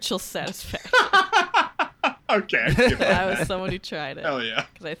spiritual satisfaction. Okay. I give if I that. was someone who tried it. Hell yeah.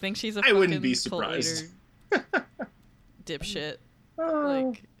 Because I think she's a I wouldn't fucking be cult surprised. leader dipshit.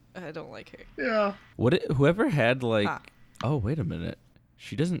 Like, I don't like her. Yeah. Whoever had like Ah. oh wait a minute.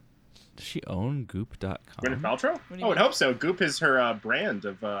 She doesn't does she own goop.com? Gwyneth Paltrow? do you I would mean? hope so. Goop is her brand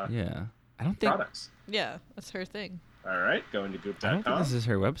of Yeah. I don't think products. Yeah, that's her thing. All right, going to I don't think goop.com. this is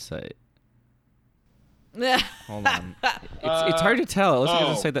her website. Yeah. Hold on. It's hard to tell. It looks like it's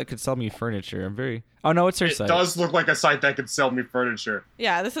oh. a site that could sell me furniture. Oh no, it's her It site. does look like a site that could sell me furniture.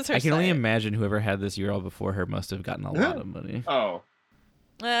 Yeah, this is her I can only site. imagine whoever had this URL before her must have gotten a lot of money. Oh.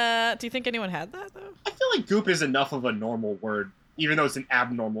 Do you think anyone had that, though? I feel like goop is enough of a normal word, even though it's an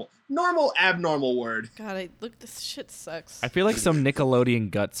abnormal word. God, look, this shit sucks. I feel like some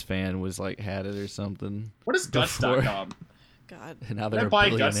Nickelodeon Guts fan was like had it or something. What is Before- guts.com? God, And now Can they're I a buy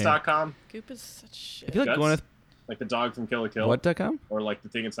billionaire. guts.com? Goop is such shit. I feel like Guts? Gwyneth Like the dog from Kill la Kill? what.com? Or like the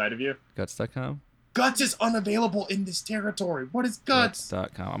thing inside of you? Guts.com? Guts is unavailable in this territory. What is guts?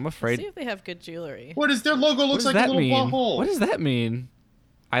 Guts.com. I'm Let's afraid. see if they have good jewelry. What is their logo? What Looks does like a that little mean? butthole. What does that mean?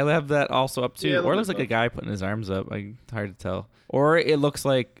 I have that also up too. Yeah, Or it look looks at like a both. guy putting his arms up. Like, it's hard to tell. Or it looks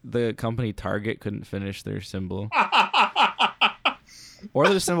like the company Target couldn't finish their symbol. Or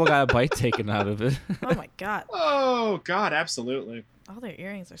their symbol got a bite taken out of it. Oh my god, Oh God, absolutely. all their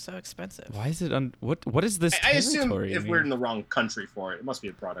earrings are so expensive. Why is it what is this I assume territory? if I we're mean, in the wrong country for it, it must be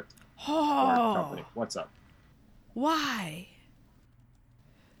a product or a Oh, company. What's up? why?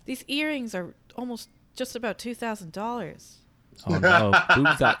 These earrings are almost just about $2,000. oh no,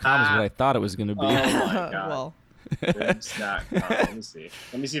 boobs.com is what I thought it was going to be. Oh my God. Well, Boobs.com. Let me see.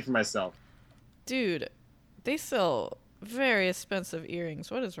 Let me see for myself. dude, they sell very expensive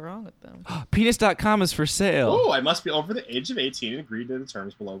earrings. What is wrong with them? Penis.com is for sale. Oh, I must be over the age of 18 and agree to the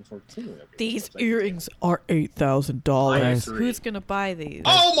terms below before continuing. Okay, These website. earrings are $8,000. I Guys. agree. Who's gonna buy these?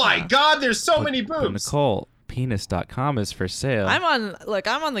 Oh my God, there's so But- many but boobs. Nicole, penis.com is for sale. I'm on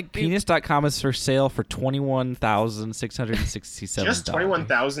the Goop. Penis.com is for sale for $21,667. Just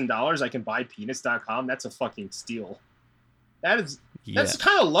 $21,000, I can buy penis.com. That's a fucking steal. That's Yeah.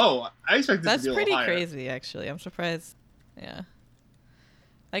 kind of low. I expected it That's to be a pretty little higher. crazy, actually. I'm surprised. Yeah.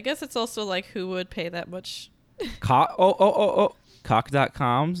 I guess it's also like who would pay that much. Cock.com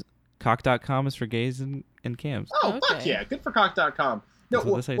is for gays and cams. Oh, fuck Okay. yeah. Good for cock.com. No, That's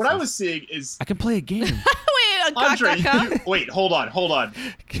what the site what I says. was seeing is I can play a game. Wait, on Andre. cock.com? Wait, hold on.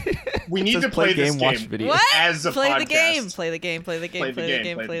 We It need says to play this watch game. video. What? As a play podcast. the game. Play the game. Play the game. Play the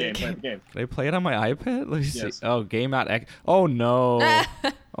game. Play the game. Can I play it on my iPad? Let me Yes. see. Oh, game.x. Oh no.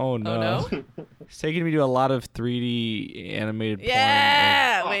 Oh no. no? It's taking me to a lot of 3D animated porn.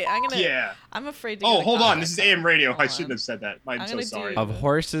 Yeah. Oh, Wait, I'm gonna. Yeah. I'm afraid to. Oh, go to hold on. This is cock.com. AM radio. I Hold shouldn't on. have said that. I'm I'm so gonna sorry. do- Of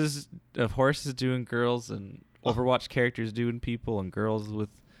horses doing girls and Overwatch characters doing people and girls with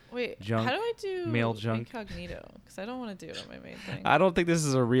Wait, junk, how do I do male junk. incognito? Because I don't want to do it on my main thing. I don't think this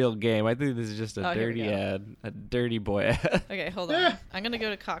is a real game. I think this is just a Oh, here we dirty go. ad, a dirty boy ad. Okay, hold Yeah. on. I'm gonna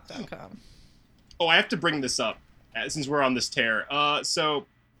go to cock.com. Oh, I have to bring this up since we're on this tear. So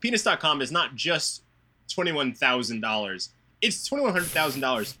penis.com is not just $21,000. It's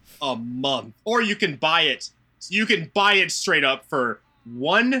 $2,100,000 a month. Or you can buy it. You can buy it straight up for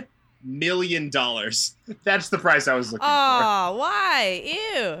 $1 million. That's the price I was looking Oh, why?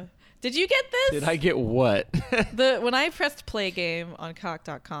 Ew. Did you get this? Did I get what? When I pressed play game on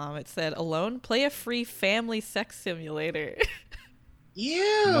cock.com, it said alone play a free family sex simulator. for.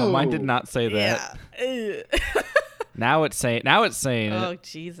 Ew. No, mine did not say that. Yeah. Now it's saying Oh, it.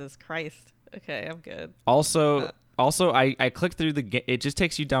 Jesus Christ. Okay, I'm good. Also, I clicked through the game. It just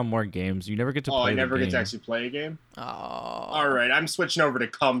takes you down more games. You never get to Oh, play I never the get game. to actually play a game? Oh. All right, I'm switching over to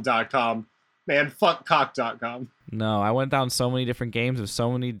cum.com. Man, fuck cock.com. No, I went down so many different games with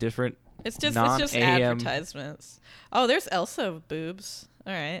so many different. It's just non-AM. advertisements. Oh, there's Elsa boobs.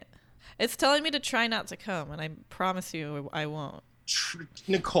 All right. It's telling me to try not to come, and I promise you I won't.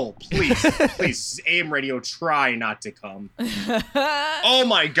 Nicole, please, AM radio, try not to come. Oh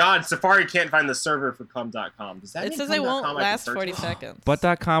my God, Safari can't find the server for cum.com. Does that It mean says it won't cum.com I can last search 40 it? seconds.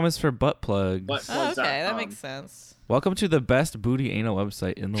 Butt.com is for butt plugs. Oh, okay, that makes sense. Welcome to the best booty anal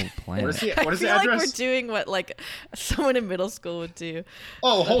website in the planet. What is the I feel address? like we're doing what like someone in middle school would do.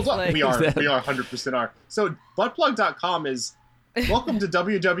 Oh, hold That's on. like- We are 100% are. So buttplug.com is welcome to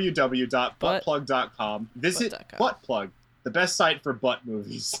www.buttplug.com. Visit Butt.com. Buttplug, the best site for butt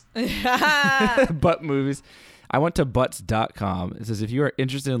movies. Butt movies. I went to butts.com. It says if you are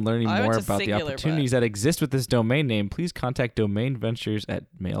interested in learning I went more to about the Singular opportunities that exist with this domain name, please contact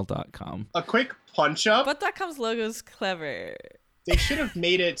domainventures@mail.com. A quick punch up. Butt.com's logo is clever. They should have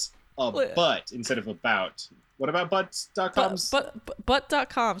made it a What? butt instead of about. What about butts.com's?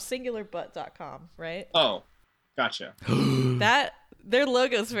 Butt.com, singular butt.com, right? Oh, gotcha. That their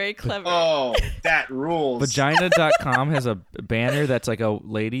logo's very clever. Oh, that rules. Vagina.com has a banner that's like a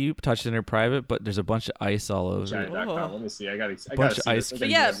lady touched in her private, but there's a bunch of ice all over it. Vagina.com. Let me see. I gotta Bunch see of ice this. But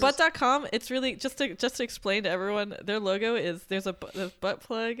yeah, butt.com, it's really just to explain to everyone, their logo is there's a butt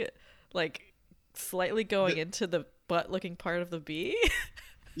plug like slightly going into the butt looking part of the bee,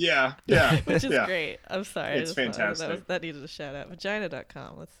 Yeah. which is yeah. great. I'm sorry. It's fantastic. That needed a shout out.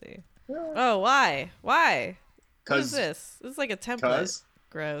 Vagina.com. Let's see. Oh, why? What is 'Cause this? This is like a template. 'cause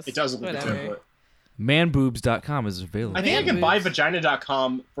Gross. it does look like a Whatever. template. Manboobs.com is available. I think I Man can buy boobs.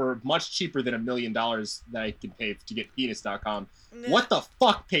 vagina.com for much cheaper than $1 million that I can pay to get penis.com. What the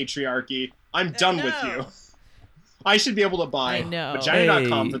fuck, patriarchy? I'm done with know. you. I should be able to buy I know.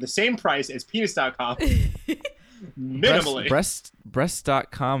 vagina.com Hey. for the same price as penis.com. Minimally.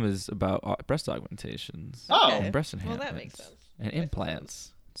 Breast.com is about breast augmentations. Oh. Okay. Breast Well, enhancements. that makes sense. And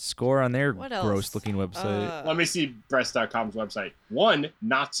implants. Score on their What else? gross-looking website. Let me see breast.com's website. 1,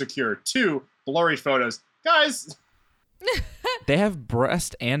 not secure. 2, blurry photos. Guys, They have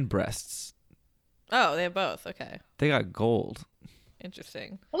breast and breasts. Oh, they have both. Okay. They got gold.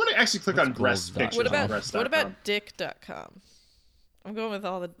 Interesting. I'm going to actually click on What's breast gold.com? pictures What on about breast.com. dick.com? I'm going with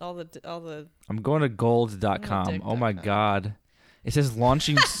all the I'm going to gold.com. dick Oh my dot com. god. It says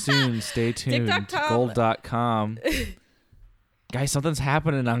launching soon. Stay tuned. Dick.com. Gold.com. Guys, something's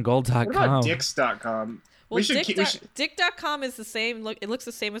happening on gold.com. What about dicks.com? Well, we should keep. We should, dick.com is the same. Look, it looks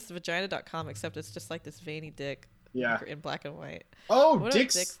the same as the vagina.com, except it's just like this veiny dick yeah. in black and white. Oh, What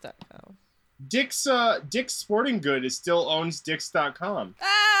Dick's. about dicks.com? Dick's Sporting Good still owns Dicks.com.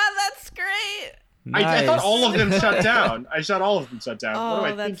 Ah, that's great. I thought Nice. all of them shut down. I shut all of them shut down. Oh, what am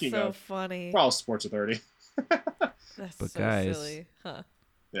I that's thinking so of? funny. We're all Sports Authority. That's But so guys- silly. Huh.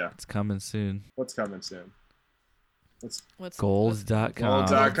 Yeah. It's coming soon. What's coming soon? What's Gold.com.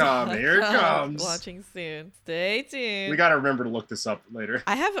 Gold.com. Here it comes. Launching soon. Stay tuned. We got to remember to look this up later.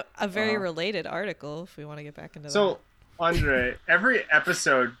 I have a very Uh, related article if we want to get back into So, Andre, every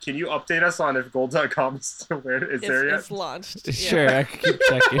episode, can you update us on if Gold.com is still there? Is that. there yet? It's launched. Yeah. Sure, I can keep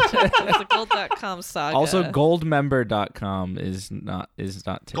checking. It's a gold.com saga. Also, goldmember.com is not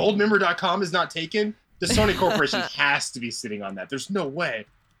taken. Goldmember.com is not taken? The Sony Corporation has to be sitting on that. There's no way.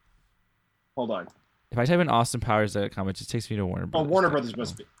 Hold on. If I type in austinpowers.com, it just takes me to Warner Oh, Brothers. Warner Brothers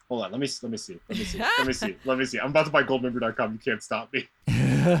must be. Hold on. Let me see. I'm about to buy Goldmember.com. You can't stop me.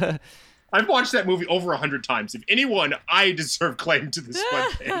 I've watched that movie over 100 times. If anyone, I deserve claim to this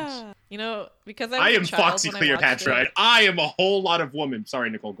webpage. You know, because I was a am child Foxy when I Cleopatra, and watched I am a whole lot of woman. Sorry,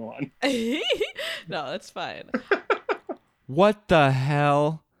 Nicole, go on. it. No, that's fine. What the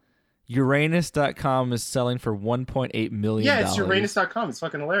hell? Uranus.com is selling for $1.8 million. Yeah, it's Uranus.com. It's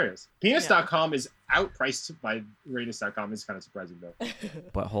fucking hilarious. Penis.com is outpriced by Uranus.com. It's kind of surprising, though.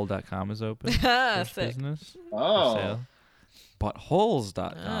 Butthole.com is open. Ah, First sick. business. For Oh. sale.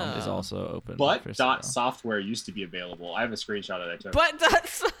 Buttholes.com is Oh. also open. for sale. Butt.software used to be available. I have a screenshot of that, too. Butt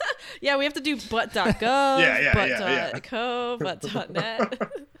dots. Yeah, we have to do butt.gov, Yeah, butt.co,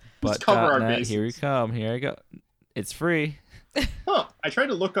 butt.net. Just cover our Butt.net, bases. here we come. Here I go. It's free. Huh. I tried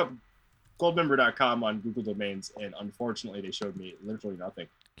to look up goldmember.com on Google domains, and unfortunately, they showed me literally nothing.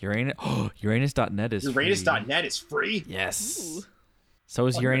 Uranus.net is free. Uranus.net is free? Yes. Ooh. So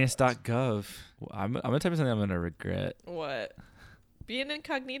is Wonder- Uranus.gov. I'm gonna type in something I'm gonna regret. What? Be in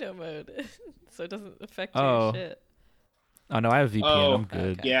incognito mode so it doesn't affect Oh. your shit. Oh no, I have VPN. Oh, I'm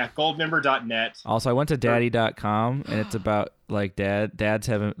good. okay. Yeah, goldmember.net. Also, I went to daddy.com and it's about like dads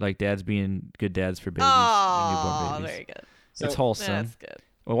being good dads for babies, and Oh, newborn babies. very good. So, It's wholesome. That's good.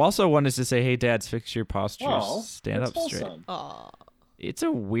 Well, also one is to say, hey dads, fix your posture, Oh, stand that's up straight. wholesome. Oh, It's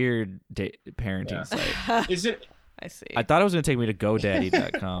a weird parenting Yeah. site. Is it? I see. I thought it was gonna take me to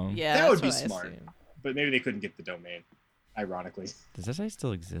GoDaddy.com. Yeah, That that's would be what I smart. assumed. But maybe they couldn't get the domain, ironically. Does that site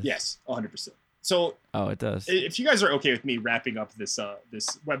still exist? Yes, 100%. So Oh, it does. if you guys are okay with me wrapping up this this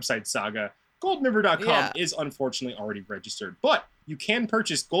website saga, goldmember.com Yeah. is unfortunately already registered, but you can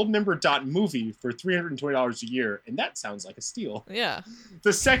purchase goldmember.movie for $320 a year, and that sounds like a steal. Yeah.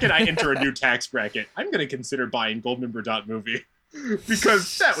 The second I enter a new tax bracket, I'm going to consider buying goldmember.movie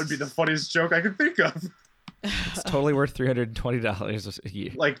because that would be the funniest joke I could think of. It's totally worth $320 a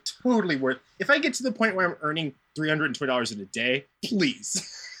year. Like, totally worth. If I get to the point where I'm earning $320 in a day,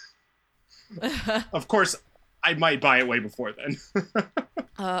 please. Of course, I might buy it way before then.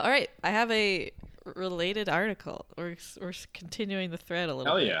 All right. I have a related article. We're continuing the thread a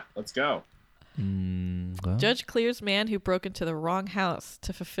little Hell bit. yeah, let's go. Well, Judge clears man who broke into the wrong house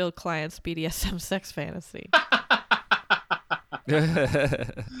to fulfill client's BDSM sex fantasy.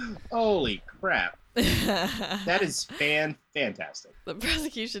 Holy crap. That is fantastic. The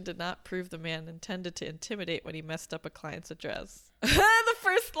prosecution did not prove the man intended to intimidate when he messed up a client's address. The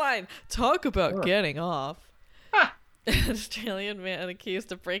first line, talk about Sure. getting off. Ha! An Australian man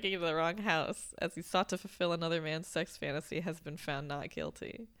accused of breaking into the wrong house as he sought to fulfill another man's sex fantasy has been found not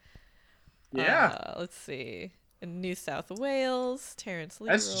guilty. Yeah, Let's see. In New South Wales, Terrence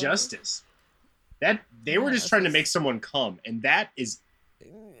Leroy. that's justice. That they were Yeah, just trying to this make someone come, and that is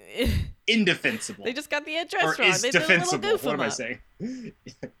indefensible. They just got the address or wrong. is They did a little defensible. goof What am I up. saying?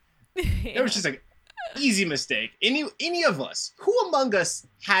 Yeah. It was just like easy mistake. Any of us, who among us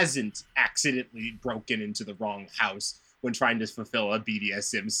hasn't accidentally broken into the wrong house when trying to fulfill a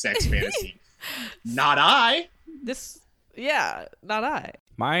BDSM sex fantasy? Not I. Yeah, not I.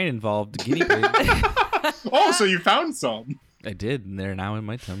 mine involved guinea pig. Oh, so you found some. I did, and they're now in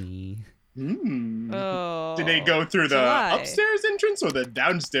my tummy. Oh. Did they go through the July. upstairs entrance or the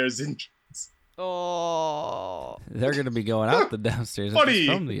downstairs entrance? Oh. They're gonna be going out the downstairs Buddy.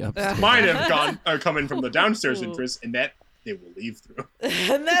 from the upstairs. Mine have come in from the downstairs Ooh. entrance, and that they will leave through.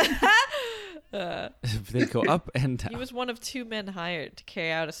 And then, If they go up and he down. was one of two men hired to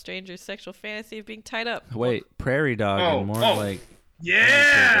carry out a stranger's sexual fantasy of being tied up. Wait, prairie dog and more like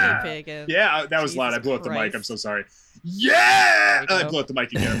Yeah. Guinea pig and- Yeah, that was loud. I Jesus blew up the mic. I'm Christ. so sorry. Yeah! There you I go. blew up the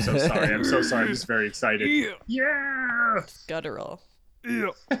mic again. I'm so sorry. I'm so sorry. I'm just very excited. Yeah! Guttural.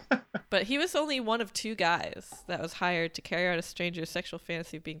 But he was only one of two guys that was hired to carry out a stranger's sexual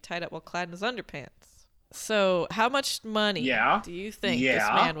fantasy of being tied up while clad in his underpants. So, how much money Yeah. do you think this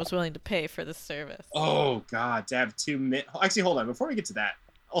Yeah. man was willing to pay for this service? Oh, God. To have 2 minutes. Actually, hold on. Before we get to that,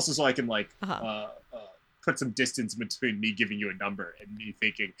 also so I can, like, Uh-huh. put some distance between me giving you a number and me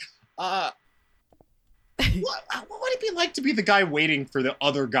thinking, what would it be like to be the guy waiting for the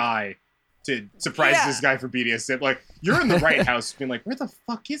other guy to surprise Yeah. this guy for BDSM? Like, you're in the right house being like, where the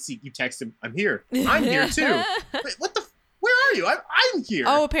fuck is he? You text him, I'm here. I'm here too. Wait, what the? Where are you? I'm here.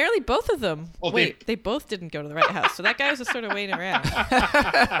 Oh, apparently both of them. Oh, Wait, they both didn't go to the right house. So that guy was just sort of waiting around.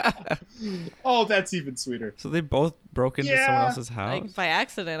 Oh, that's even sweeter. So they both broke into someone Yeah. else's house? Like by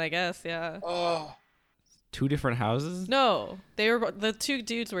accident, I guess, yeah. Oh, 2 different houses? No, the two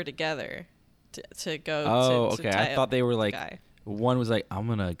dudes were together to go Oh, to okay. tie I thought up they were the like, guy. one was like, I'm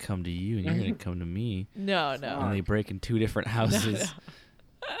gonna come to you and you're gonna come to me. No. And they break in 2 different houses.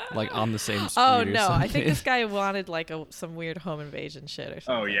 Like on the same street Oh or no, I think something. this guy wanted like some weird home invasion shit or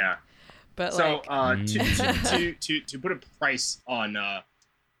something. oh yeah. But So like to put a price on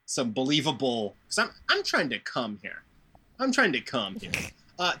some believable, because I'm trying to come here. I'm trying to come here.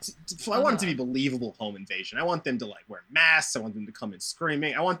 So I want it to be believable home invasion. I want them to like wear masks. I want them to come in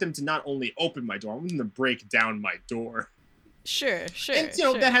screaming. I want them to not only open my door, I want them to break down my door. sure. And you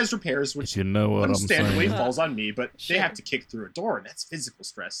know that has repairs, which If you know what I'm understandably saying. falls on me, but Sure. they have to kick through a door, and that's physical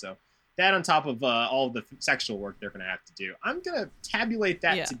stress. So that on top of all the sexual work they're going to have to do, I'm going to tabulate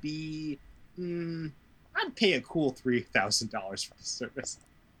that Yeah. to be, I'd pay a cool $3,000 for the service.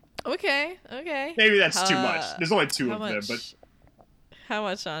 Okay. Maybe that's too Uh, much. There's only 2 How of much? them, but How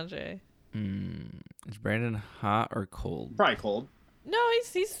much, Andre? Is Brandon hot or cold? probably cold. No,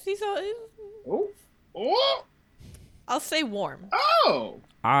 he's all, Oh, oh, I'll say warm. oh!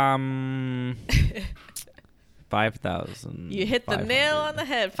 5,000. You hit the nail on the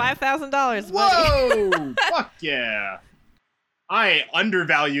head. $5,000, buddy. Whoa! Fuck yeah! I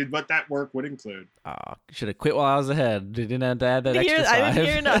undervalued what that work would include. Oh, should have quit while I was ahead. Didn't have to add that I extra 5. didn't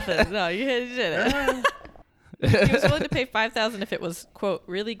hear nothing. No, you did it. He was willing to pay $5,000 if it was quote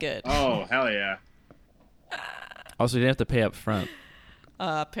really good. Oh, hell yeah. Also, you didn't have to pay up front.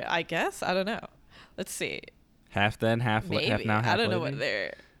 I guess I don't know. Let's see. Half then, half Maybe now, half I don't know later? what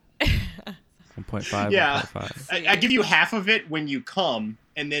they're. 1.5. Yeah. 1.5. I give you half of it when you come,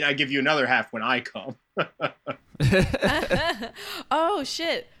 and then I give you another half when I come. Oh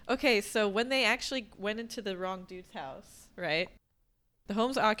shit. Okay, so when they actually went into the wrong dude's house, right? The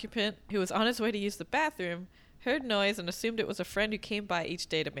home's occupant, who was on his way to use the bathroom, heard noise and assumed it was a friend who came by each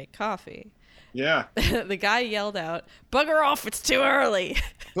day to make coffee. Yeah. The guy yelled out, "Bugger off, it's too early!"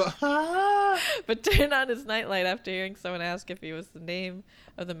 but turned on his nightlight after hearing someone ask if he was the name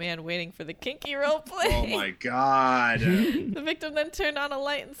of the man waiting for the kinky roleplay. Oh my god. The victim then turned on a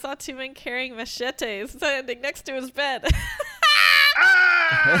light and saw two men carrying machetes standing next to his bed.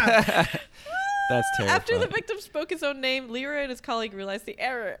 That's terrifying. After the victim spoke his own name, Leroy and his colleague realized the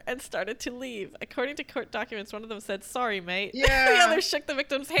error and started to leave. According to court documents, one of them said, "Sorry, mate." Yeah. The other shook the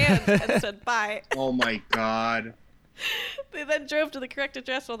victim's hand and said, "Bye." Oh my god. They then drove to the correct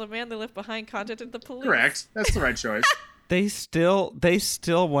address while the man they left behind contacted the police. Correct. That's the right choice. They still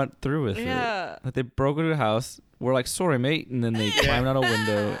went through with Yeah. it. Like they broke into a house, were like, "Sorry, mate," and then they climbed out a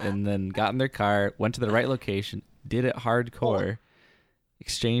window and then got in their car, went to the right location, did it hardcore,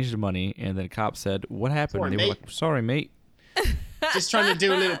 exchanged money, and then a cop said, "What happened?" Sorry, and they were mate. like, "Sorry, mate." Just trying to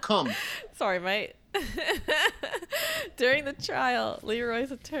do a little cum. Sorry, mate. During the trial,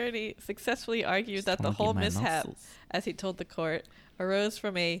 Leroy's attorney successfully argued that the wanna whole get my mishap, muscles. as he told the court, arose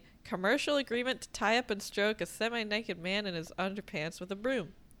from a commercial agreement to tie up and stroke a semi-naked man in his underpants with a broom.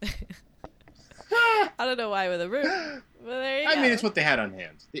 I don't know why with a broom, but there you go. I mean, it's what they had on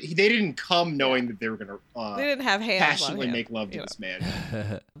hand. They didn't come knowing that they were going They to didn't have hands on passionately him, make love to you know. this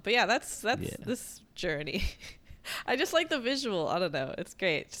man. But yeah, that's Yeah. this journey. I just like the visual. I don't know. It's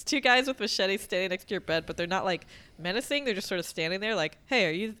great. Just two guys with machetes standing next to your bed, but they're not like menacing. They're just sort of standing there like,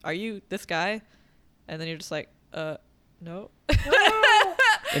 "Hey, are you this guy?" And then you're just like, no.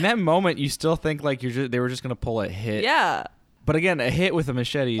 In that moment, you still think like they were just gonna pull a hit. Yeah. But again, a hit with a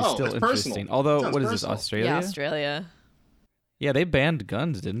machete is Oh, still it's interesting. personal. Although, Sounds what is this, personal. Australia? Yeah, Australia. Yeah, they banned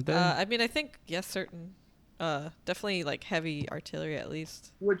guns, didn't they? I mean, I think, yes, certain, definitely like heavy artillery at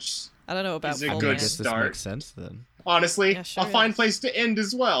least. Which, I don't know about Is a full good I man. guess this start. makes sense then. honestly, Yeah, sure a fine is. place to end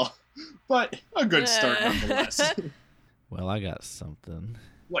as well. But a good start nonetheless. Well, I got something.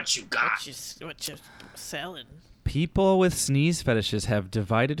 What you got? What you selling? People with sneeze fetishes have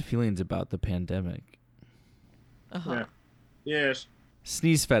divided feelings about the pandemic. Uh-huh. Yeah. Yes.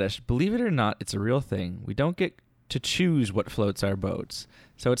 Sneeze fetish. Believe it or not, it's a real thing. We don't get to choose what floats our boats.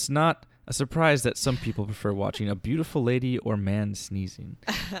 So it's not a surprise that some people prefer watching a beautiful lady or man sneezing.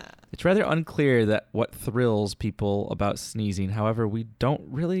 It's rather unclear that what thrills people about sneezing. However, we don't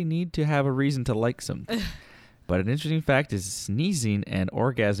really need to have a reason to like something. But an interesting fact is sneezing and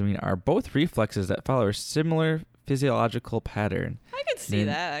orgasming are both reflexes that follow a similar physiological pattern. I could see An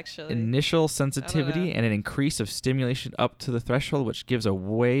that, actually. Initial sensitivity know. and an increase of stimulation up to the threshold, which gives a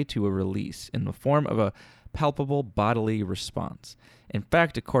way to a release in the form of a palpable bodily response. In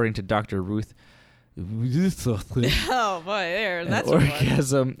fact, according to Dr. Ruth, Oh, boy, there. an That's what it was.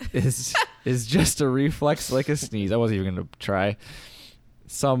 orgasm is just a reflex like a sneeze. I wasn't even going to try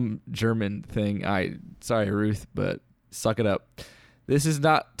some German thing. Sorry, Ruth, but suck it up. This is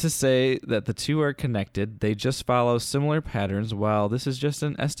not to say that the two are connected. They just follow similar patterns. While this is just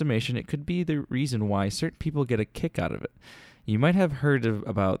an estimation, it could be the reason why certain people get a kick out of it. You might have heard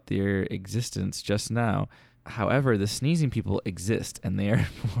about their existence just now. However, the sneezing people exist, and they are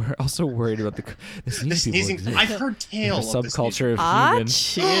we're also worried about the sneezing people exist. I've heard They're a tale of the subculture of human.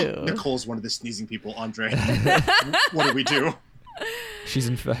 sneezing. Nicole's one of the sneezing people, Andre. What do we do? She's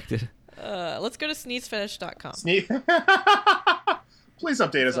infected. Let's go to sneezefetish.com. Please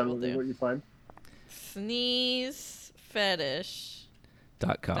update us That's on what we'll do. what you find.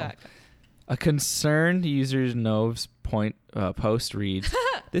 Sneezefetish.com. A concerned user's Nove's post reads,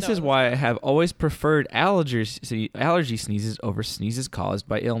 "This No, is why I have always preferred allergy sneezes over sneezes caused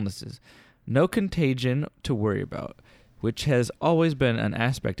by illnesses. No contagion to worry about, which has always been an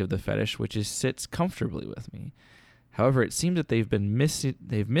aspect of the fetish which sits comfortably with me. However, it seems that they've missed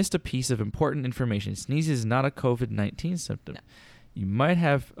a piece of important information. Sneezes is not a COVID-19 symptom. No. You might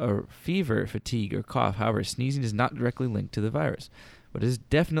have a fever, fatigue, or cough. However, sneezing is not directly linked to the virus. But it is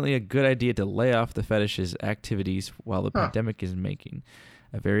definitely a good idea to lay off the fetish's activities while the pandemic is making."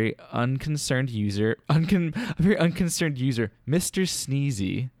 A very unconcerned user, Mr.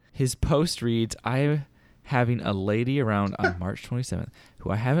 Sneezy, his post reads, "I'm having a lady around on March 27th who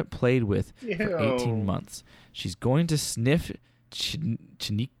I haven't played with for 18 Ew. months. She's going to sniff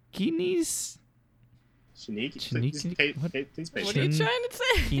chinikinis? Sneaky. What? Please pay What are you Chin- trying to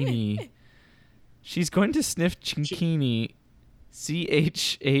say? Chinkini. She's going to sniff chinkini.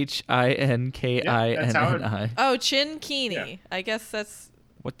 CHHINKINNI. Oh, chinkini. Yeah. I guess that's...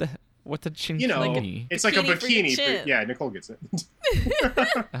 What's a chinkini? You know, Like it's like a bikini for your bikini. chin. Yeah, Nicole gets it.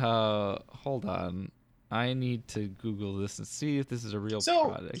 Hold on. I need to Google this and see if this is a real So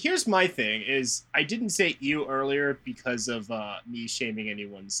product. here's my thing: is I didn't say ew earlier because of me shaming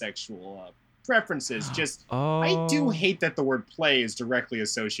anyone's sexual preferences. Just I do hate that the word play is directly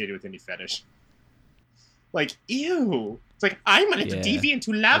associated with any fetish. Like ew, it's like I'm a little deviant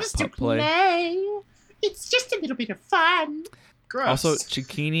who loves to play. It's just a little bit of fun. Gross. Also,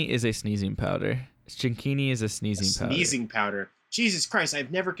 Chinkini is a sneezing powder. Chinkini is a sneezing powder. Sneezing powder. Jesus Christ,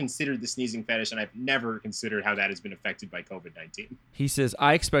 I've never considered the sneezing fetish, and I've never considered how that has been affected by COVID-19. He says,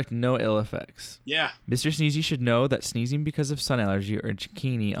 I expect no ill effects. Yeah. Mr. Sneezy should know that sneezing because of sun allergy or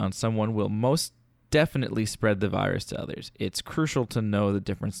Chinkini on someone will most definitely spread the virus to others. It's crucial to know the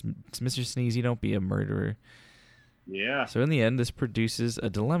difference. Mr. Sneezy, don't be a murderer. Yeah. So in the end, this produces a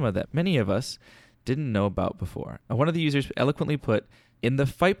dilemma that many of us didn't know about before. One of the users eloquently put, in the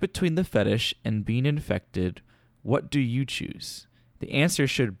fight between the fetish and being infected, what do you choose? The answer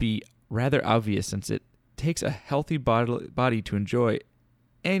should be rather obvious since it takes a healthy body to enjoy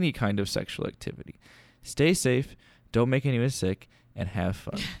any kind of sexual activity. Stay safe, don't make anyone sick, and have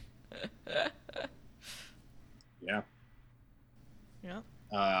fun. Yeah.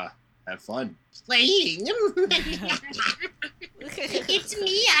 Yeah. Have fun. Playing. It's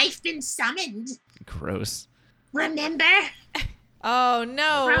me. I've been summoned. Gross. Remember? Oh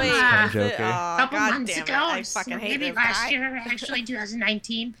no! From, Wait. Joker. Oh, Couple God months damn ago. it! I fucking hate maybe this last guy. year, actually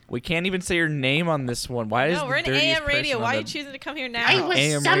 2019. We can't even say your name on this one. Why is No, the we're in dirtiest AM radio. person Why on are you the- choosing to come here now? I was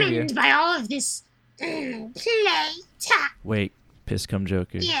AM summoned radio. by all of this play talk. Wait, piss cum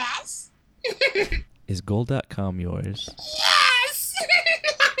Joker. Yes. Is gold.com yours? Yes.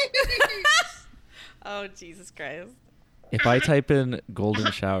 Oh Jesus Christ! If I type in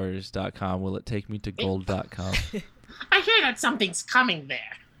goldenshowers.com, will it take me to gold.com? I hear that something's coming there.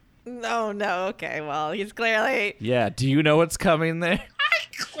 No. Okay. Well, he's clearly. Yeah, do you know what's coming there? I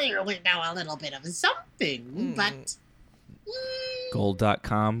clearly know a little bit of something, but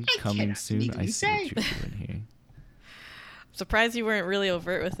Gold.com I coming cannot soon. I legally see what say. you're doing here. I'm surprised you weren't really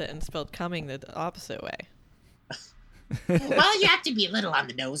overt with it and spelled "coming" the opposite way. well, you have to be a little on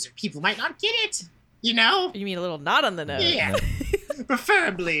the nose, or people might not get it. You know? You mean a little not on the nose? Yeah.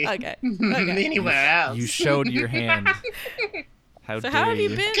 Preferably. Okay. Anywhere else. You showed your hand. How So dare how have you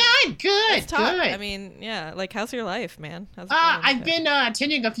you? been? Good. Let's talk. Good. I mean, yeah. Like, how's your life, man? How's it I've been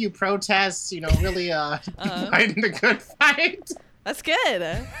attending a few protests. You know, really fighting the good fight. That's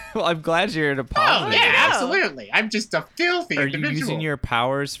good. Well, I'm glad you're in a Oh positive. yeah, go. absolutely. I'm just a filthy Are you individual. using your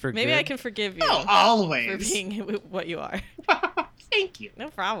powers for Maybe good? I can forgive you Oh, for always. being what you are. Thank you. No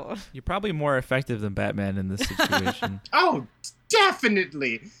problem. You're probably more effective than Batman in this situation. Oh,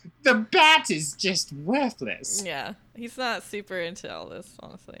 definitely. The bat is just worthless. Yeah, he's not super into all this,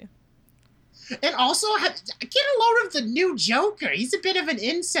 honestly. And also, get a load of the new Joker. He's a bit of an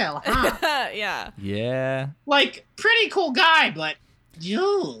incel, huh? Yeah. Yeah. Like, pretty cool guy, but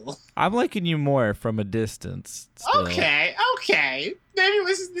you. I'm liking you more from a distance. Still. Okay. Maybe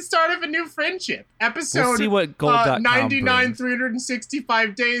this is the start of a new friendship. Episode We'll see what gold.com 99, brings.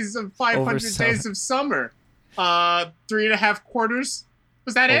 365 days of 500 Over days of summer. 3.5 quarters.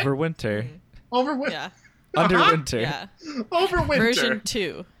 Was that it? Over winter. Over winter. Yeah. Under Uh-huh. winter. Yeah. Over winter. Version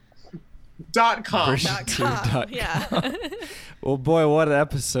 2. .com. Version .com. 2.com. Yeah. Well, boy, what an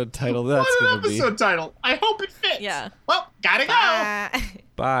episode title that's What going an to be. episode title. I hope it fits. Yeah. Well, gotta go. Bye.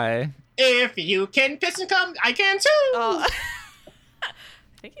 Bye. If you can piss and come, I can too. Oh.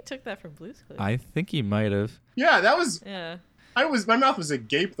 I think he took that from Blue's Clues. I think he might have. Yeah, that was. Yeah. My mouth was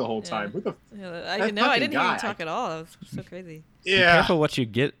agape the whole Yeah. time. What the? Yeah, That I know. I fucking didn't hear guy. you talk at all. That was so crazy. Be Yeah. careful what you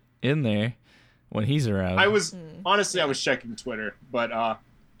get in there when he's around. I was Mm. honestly, I was checking Twitter, but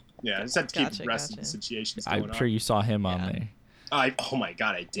yeah, I just had to keep Gotcha, abreast of gotcha. the situations going I'm sure you saw him on Yeah. there. Oh my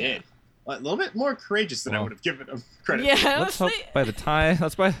god, I did. A little bit more courageous than I Well. would have given him credit. Yeah. Let's hope honestly.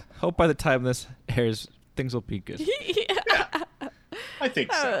 by the time this airs, things will be good. Yeah. I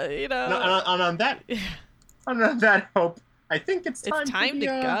think so. You know. And on that hope, I think it's It's time, time to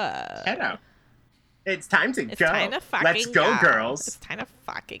go. go. Head out. It's time to It's go. time to fucking Let's go, girls. It's time to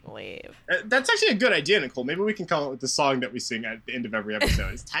fucking leave. That's actually a good idea, Nicole. Maybe we can come up with the song that we sing at the end of every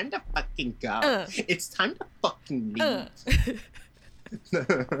episode. It's time to fucking go. It's time to fucking leave.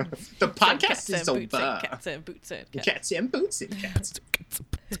 The podcast is over. Cats and boots and cats. Cats and boots and cats.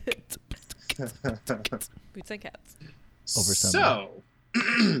 Boots and cats. Over So,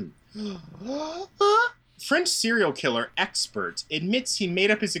 French serial killer expert admits he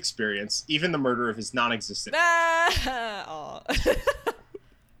made up his experience, even the murder of his non-existent. Ah, aw.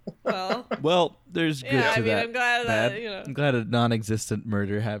 Well, Well, there's good yeah, to I mean, that. I'm glad bad. that, you know. I'm glad a non-existent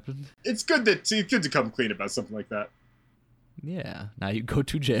murder happened. It's good to come clean about something like that. Yeah. Now you go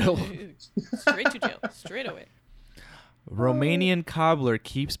to jail. Straight to jail. Straight away. Romanian cobbler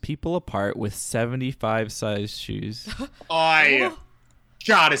keeps people apart with 75 size shoes. I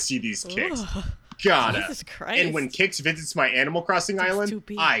gotta see these kicks. Gotta. Jesus Christ. And when Kix visits my Animal Crossing It's island, too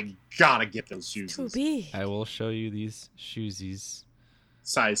big. I gotta get those shoes. Too big. I will show you these shoesies.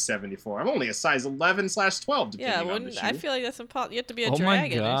 Size 74. I'm only a size 11/12 depending Yeah, on the shoe. I feel like that's impossible. You have to be a Oh my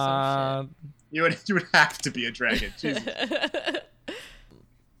dragon god. You would have to be a dragon. Jesus. or some shit.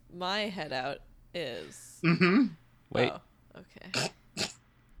 My head out is. Mm-hmm. Wait. Oh, okay.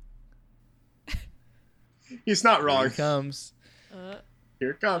 He's not Here wrong. he comes.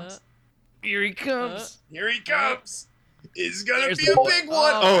 Here it comes. Here he comes. Here he comes. It's gonna There's be the a boy. big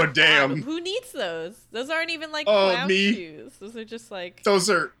one. my Oh, God. damn. Who needs those? Those aren't even like Oh, clown me. shoes. Those are just like. Those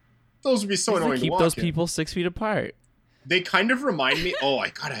would be so These annoying to to keep walk those in. people 6 feet apart. They kind of remind me. Oh, I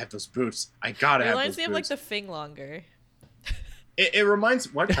gotta have those boots. I gotta It have reminds those me of like boots. the Fing Longer. It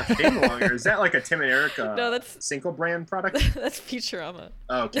reminds what a thing longer is that like a Tim and Erica No, that's- Cinco brand product? That's Futurama.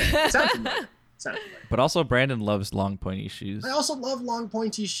 Oh, okay, it sounds familiar. Sounds familiar. But also, Brandon loves long, pointy shoes. I also love long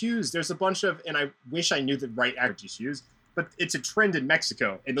pointy shoes. There's a bunch of, and I wish I knew the right pointy shoes, but it's a trend in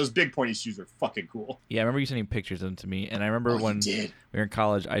Mexico, and those big pointy shoes are fucking cool. Yeah, I remember you sending pictures of them to me, and I remember Oh, you when did. we were in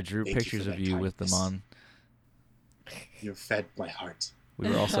college, I drew Thank you pictures for of that you with them kindness. on. You fed my heart. We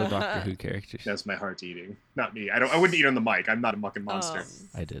were also Doctor Who characters. That's my heart eating, not me. I wouldn't eat on the mic. I'm not a mucking monster.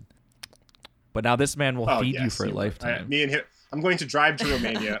 I did. But now this man will Oh, feed you yes, for a would. lifetime. Me and him. I'm going to drive to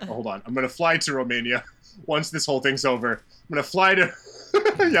Romania. Oh, hold on. I'm going to fly to Romania once this whole thing's over. I'm going to fly to. Yeah,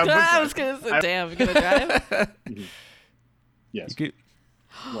 I'm gonna I fly. was gonna say, damn, you're gonna drive? Yes. You could-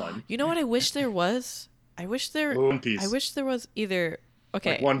 One. You know what I wish there was? I wish there was either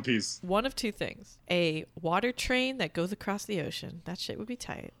okay, Like One Piece. one of two things. A water train that goes across the ocean. That shit would be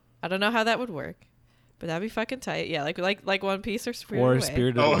tight. I don't know how that would work, but that'd be fucking tight. Yeah, like One Piece or Spirited or Away.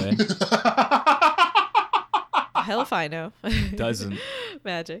 Spirited Oh. Away. Hell if I know. Doesn't.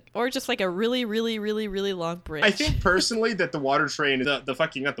 Magic. Or just like a really, really, really, really long bridge. I think personally that the water train, the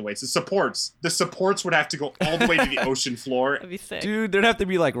fucking, not the weights, the supports would have to go all the way to the ocean floor. That'd be sick. Dude, there'd have to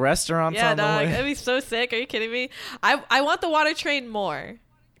be like restaurants Yeah, on the dog. way. That'd be so sick. Are you kidding me? I want the water train more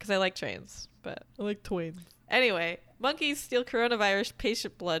because I like trains, but I like twins. Anyway, monkeys steal coronavirus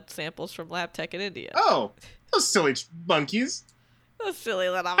patient blood samples from lab tech in India. Oh, those silly monkeys. Those silly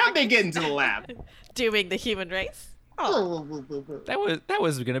little How'd they monkeys get into the lab? dooming the human race. Oh. That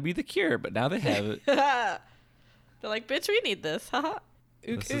was gonna be the cure, but now they have it. They're like, bitch, we need this. Haha.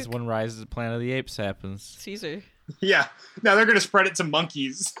 Ook, This is ook. when Rise of the Planet of the Apes happens. Caesar. Yeah, now they're going to spread it to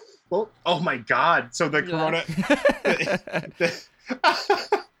monkeys. Well, oh my god. So the corona...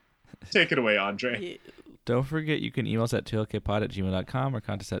 Take it away, Andre. Yeah. Don't forget you can email us at tlkpod@gmail.com or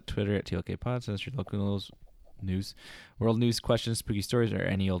contact us at Twitter at tlkpod. Send us your local news, world news, questions, spooky stories, or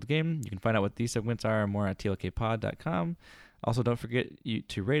any old game. You can find out what these segments are and more at tlkpod.com. Also, don't forget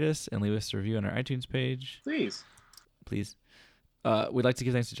to rate us and leave us a review on our iTunes page. Please. Please. We'd like to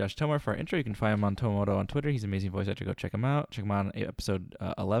give thanks to Josh Tomar for our intro. You can find him on Tomomoto on Twitter. He's an amazing voice actor. Go check him out. Check him out on episode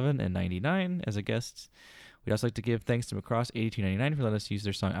 11 and 99 as a guest. We'd also like to give thanks to Macross8299 for letting us use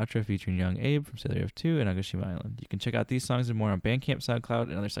their song Outro featuring Young Abe from Sailor of 2 and Nagashima Island. You can check out these songs and more on Bandcamp, SoundCloud,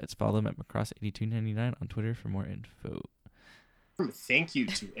 and other sites. Follow them at Macross8299 on Twitter for more info. Thank you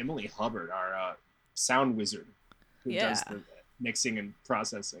to Emily Hubbard, our sound wizard, who does the mixing and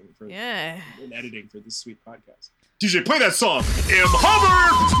processing for Yeah. and editing for this sweet podcast. DJ, play that song! M.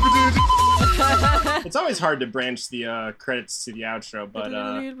 Hubbard! It's always hard to branch the credits to the outro, but,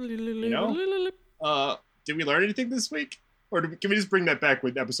 did we learn anything this week? Or can we just bring that back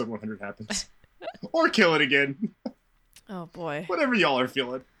when episode 100 happens? Or kill it again. Oh boy. Whatever y'all are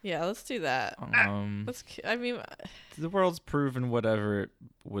feeling. Yeah, let's do that. I mean, The world's proven whatever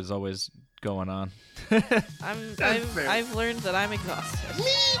was always going on. I've learned that I'm exhausted. Me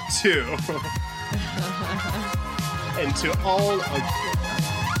too. And to all of you.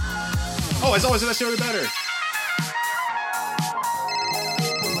 Oh, as always, the less you know, the better.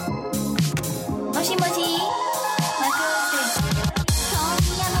 もしもしマクロス今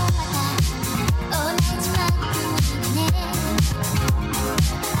夜もまた同じマックにね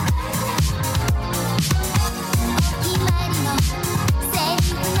お決まりのセリ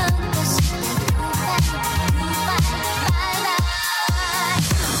フ残してグッバイグッバイバイバイ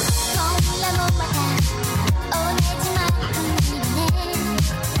今夜もまた同じマックにね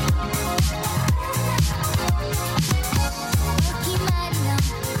お決まりの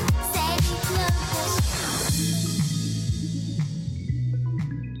セリフ残して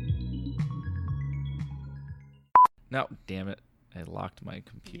No, damn it. I locked my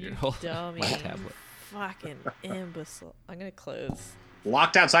computer. You dummy. My tablet. Fucking imbecile. I'm gonna close.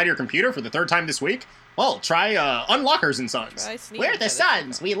 Locked outside your computer for the third time this week? Well, try Unlockers and Sons. Try Sneak We're the Attack.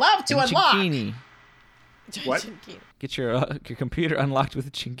 Sons. We love to unlock. Chinkini. What? Get your computer unlocked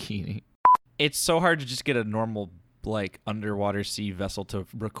with Chinkini. It's so hard to just get a normal like underwater sea vessel to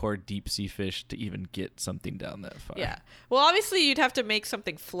record deep sea fish to even get something down that far. Yeah. Well, obviously you'd have to make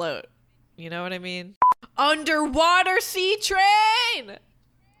something float. You know what I mean? Underwater sea train.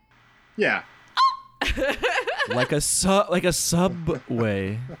 Yeah. like a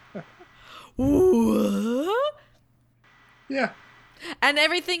subway. What? Yeah. And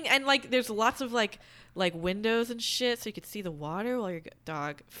everything, and like there's lots of like windows and shit, so you could see the water while you're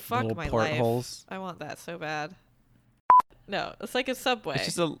dog. Fuck Little my portholes. life. I want that so bad. No, it's like a subway. It's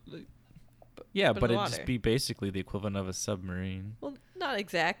just a yeah, But but in it'd water. just be basically the equivalent of a submarine. Well, not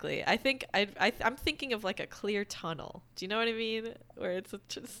exactly. I think I'm thinking of like a clear tunnel. Do you know what I mean? Where it's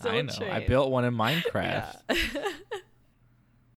still I a know. train. I built one in Minecraft. Yeah.